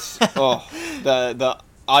 Yeah, it's the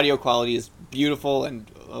audio quality is beautiful,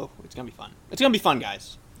 and it's going to be fun. It's going to be fun,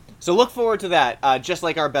 guys. So look forward to that, just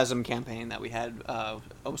like our Besem campaign that we had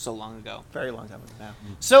so long ago. Very long time ago now.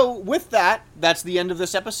 So with that, that's the end of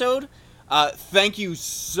this episode. Thank you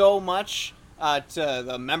so much to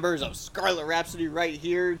the members of Scarlet Rhapsody right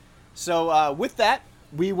here. So with that,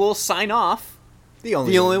 we will sign off the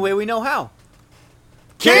only way we know how.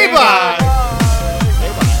 K-Bye!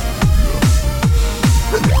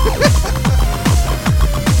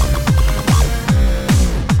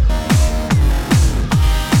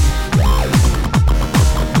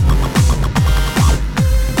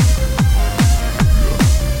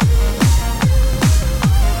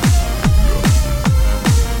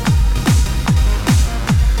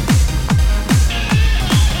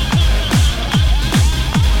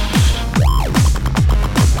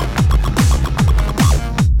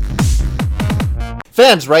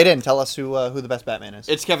 Fans, write in. Tell us who the best Batman is.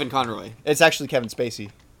 It's Kevin Conroy. It's actually Kevin Spacey.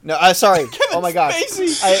 No, sorry. Oh my gosh.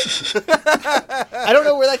 Spacey. I don't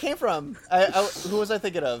know where that came from. Who was I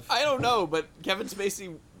thinking of? I don't know, but Kevin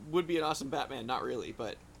Spacey would be an awesome Batman. Not really,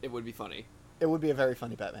 but it would be funny. It would be a very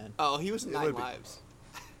funny Batman. Oh, he was in 9 Lives.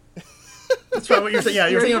 That's probably what you're thinking. Yeah,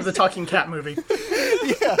 you're thinking of the Talking Cat movie.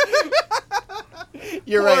 Yeah.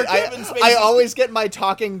 You're right. I always get my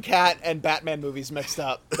Talking Cat and Batman movies mixed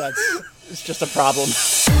up. It's just a problem.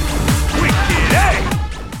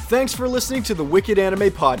 Thanks for listening to the Wicked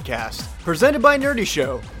Anime Podcast, presented by Nerdy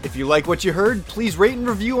Show. If you like what you heard, please rate and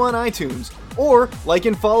review on iTunes, or like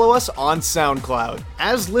and follow us on SoundCloud.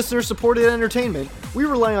 As listener-supported entertainment, we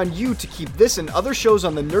rely on you to keep this and other shows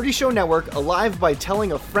on the Nerdy Show Network alive by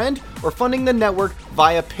telling a friend or funding the network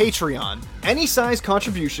via Patreon. Any size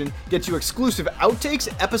contribution gets you exclusive outtakes,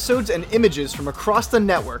 episodes, and images from across the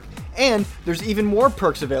network. And there's even more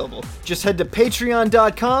perks available. Just head to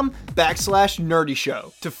patreon.com/Nerdy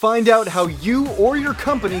Show to find out how you or your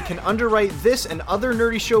company can underwrite this and other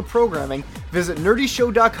Nerdy Show programming. Visit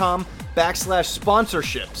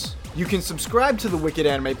nerdyshow.com/sponsorships. You can subscribe to the Wicked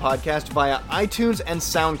Anime Podcast via iTunes and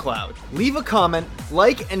SoundCloud. Leave a comment,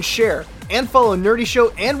 like, and share, and follow Nerdy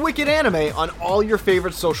Show and Wicked Anime on all your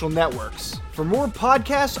favorite social networks. For more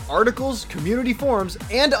podcasts, articles, community forums,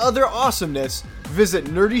 and other awesomeness, visit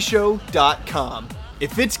nerdyshow.com.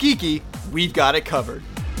 If it's geeky, we've got it covered. If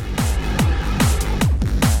it's geeky,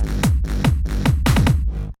 we've got it covered.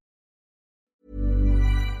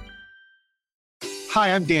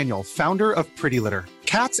 Hi, I'm Daniel, founder of Pretty Litter.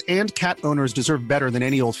 Cats and cat owners deserve better than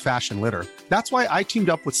any old-fashioned litter. That's why I teamed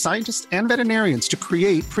up with scientists and veterinarians to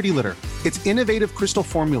create Pretty Litter. Its innovative crystal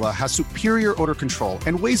formula has superior odor control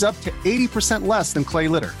and weighs up to 80% less than clay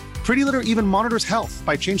litter. Pretty Litter even monitors health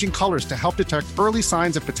by changing colors to help detect early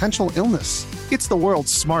signs of potential illness. It's the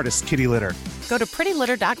world's smartest kitty litter. Go to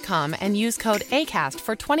prettylitter.com and use code ACAST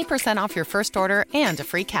for 20% off your first order and a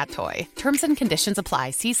free cat toy. Terms and conditions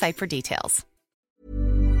apply. See site for details.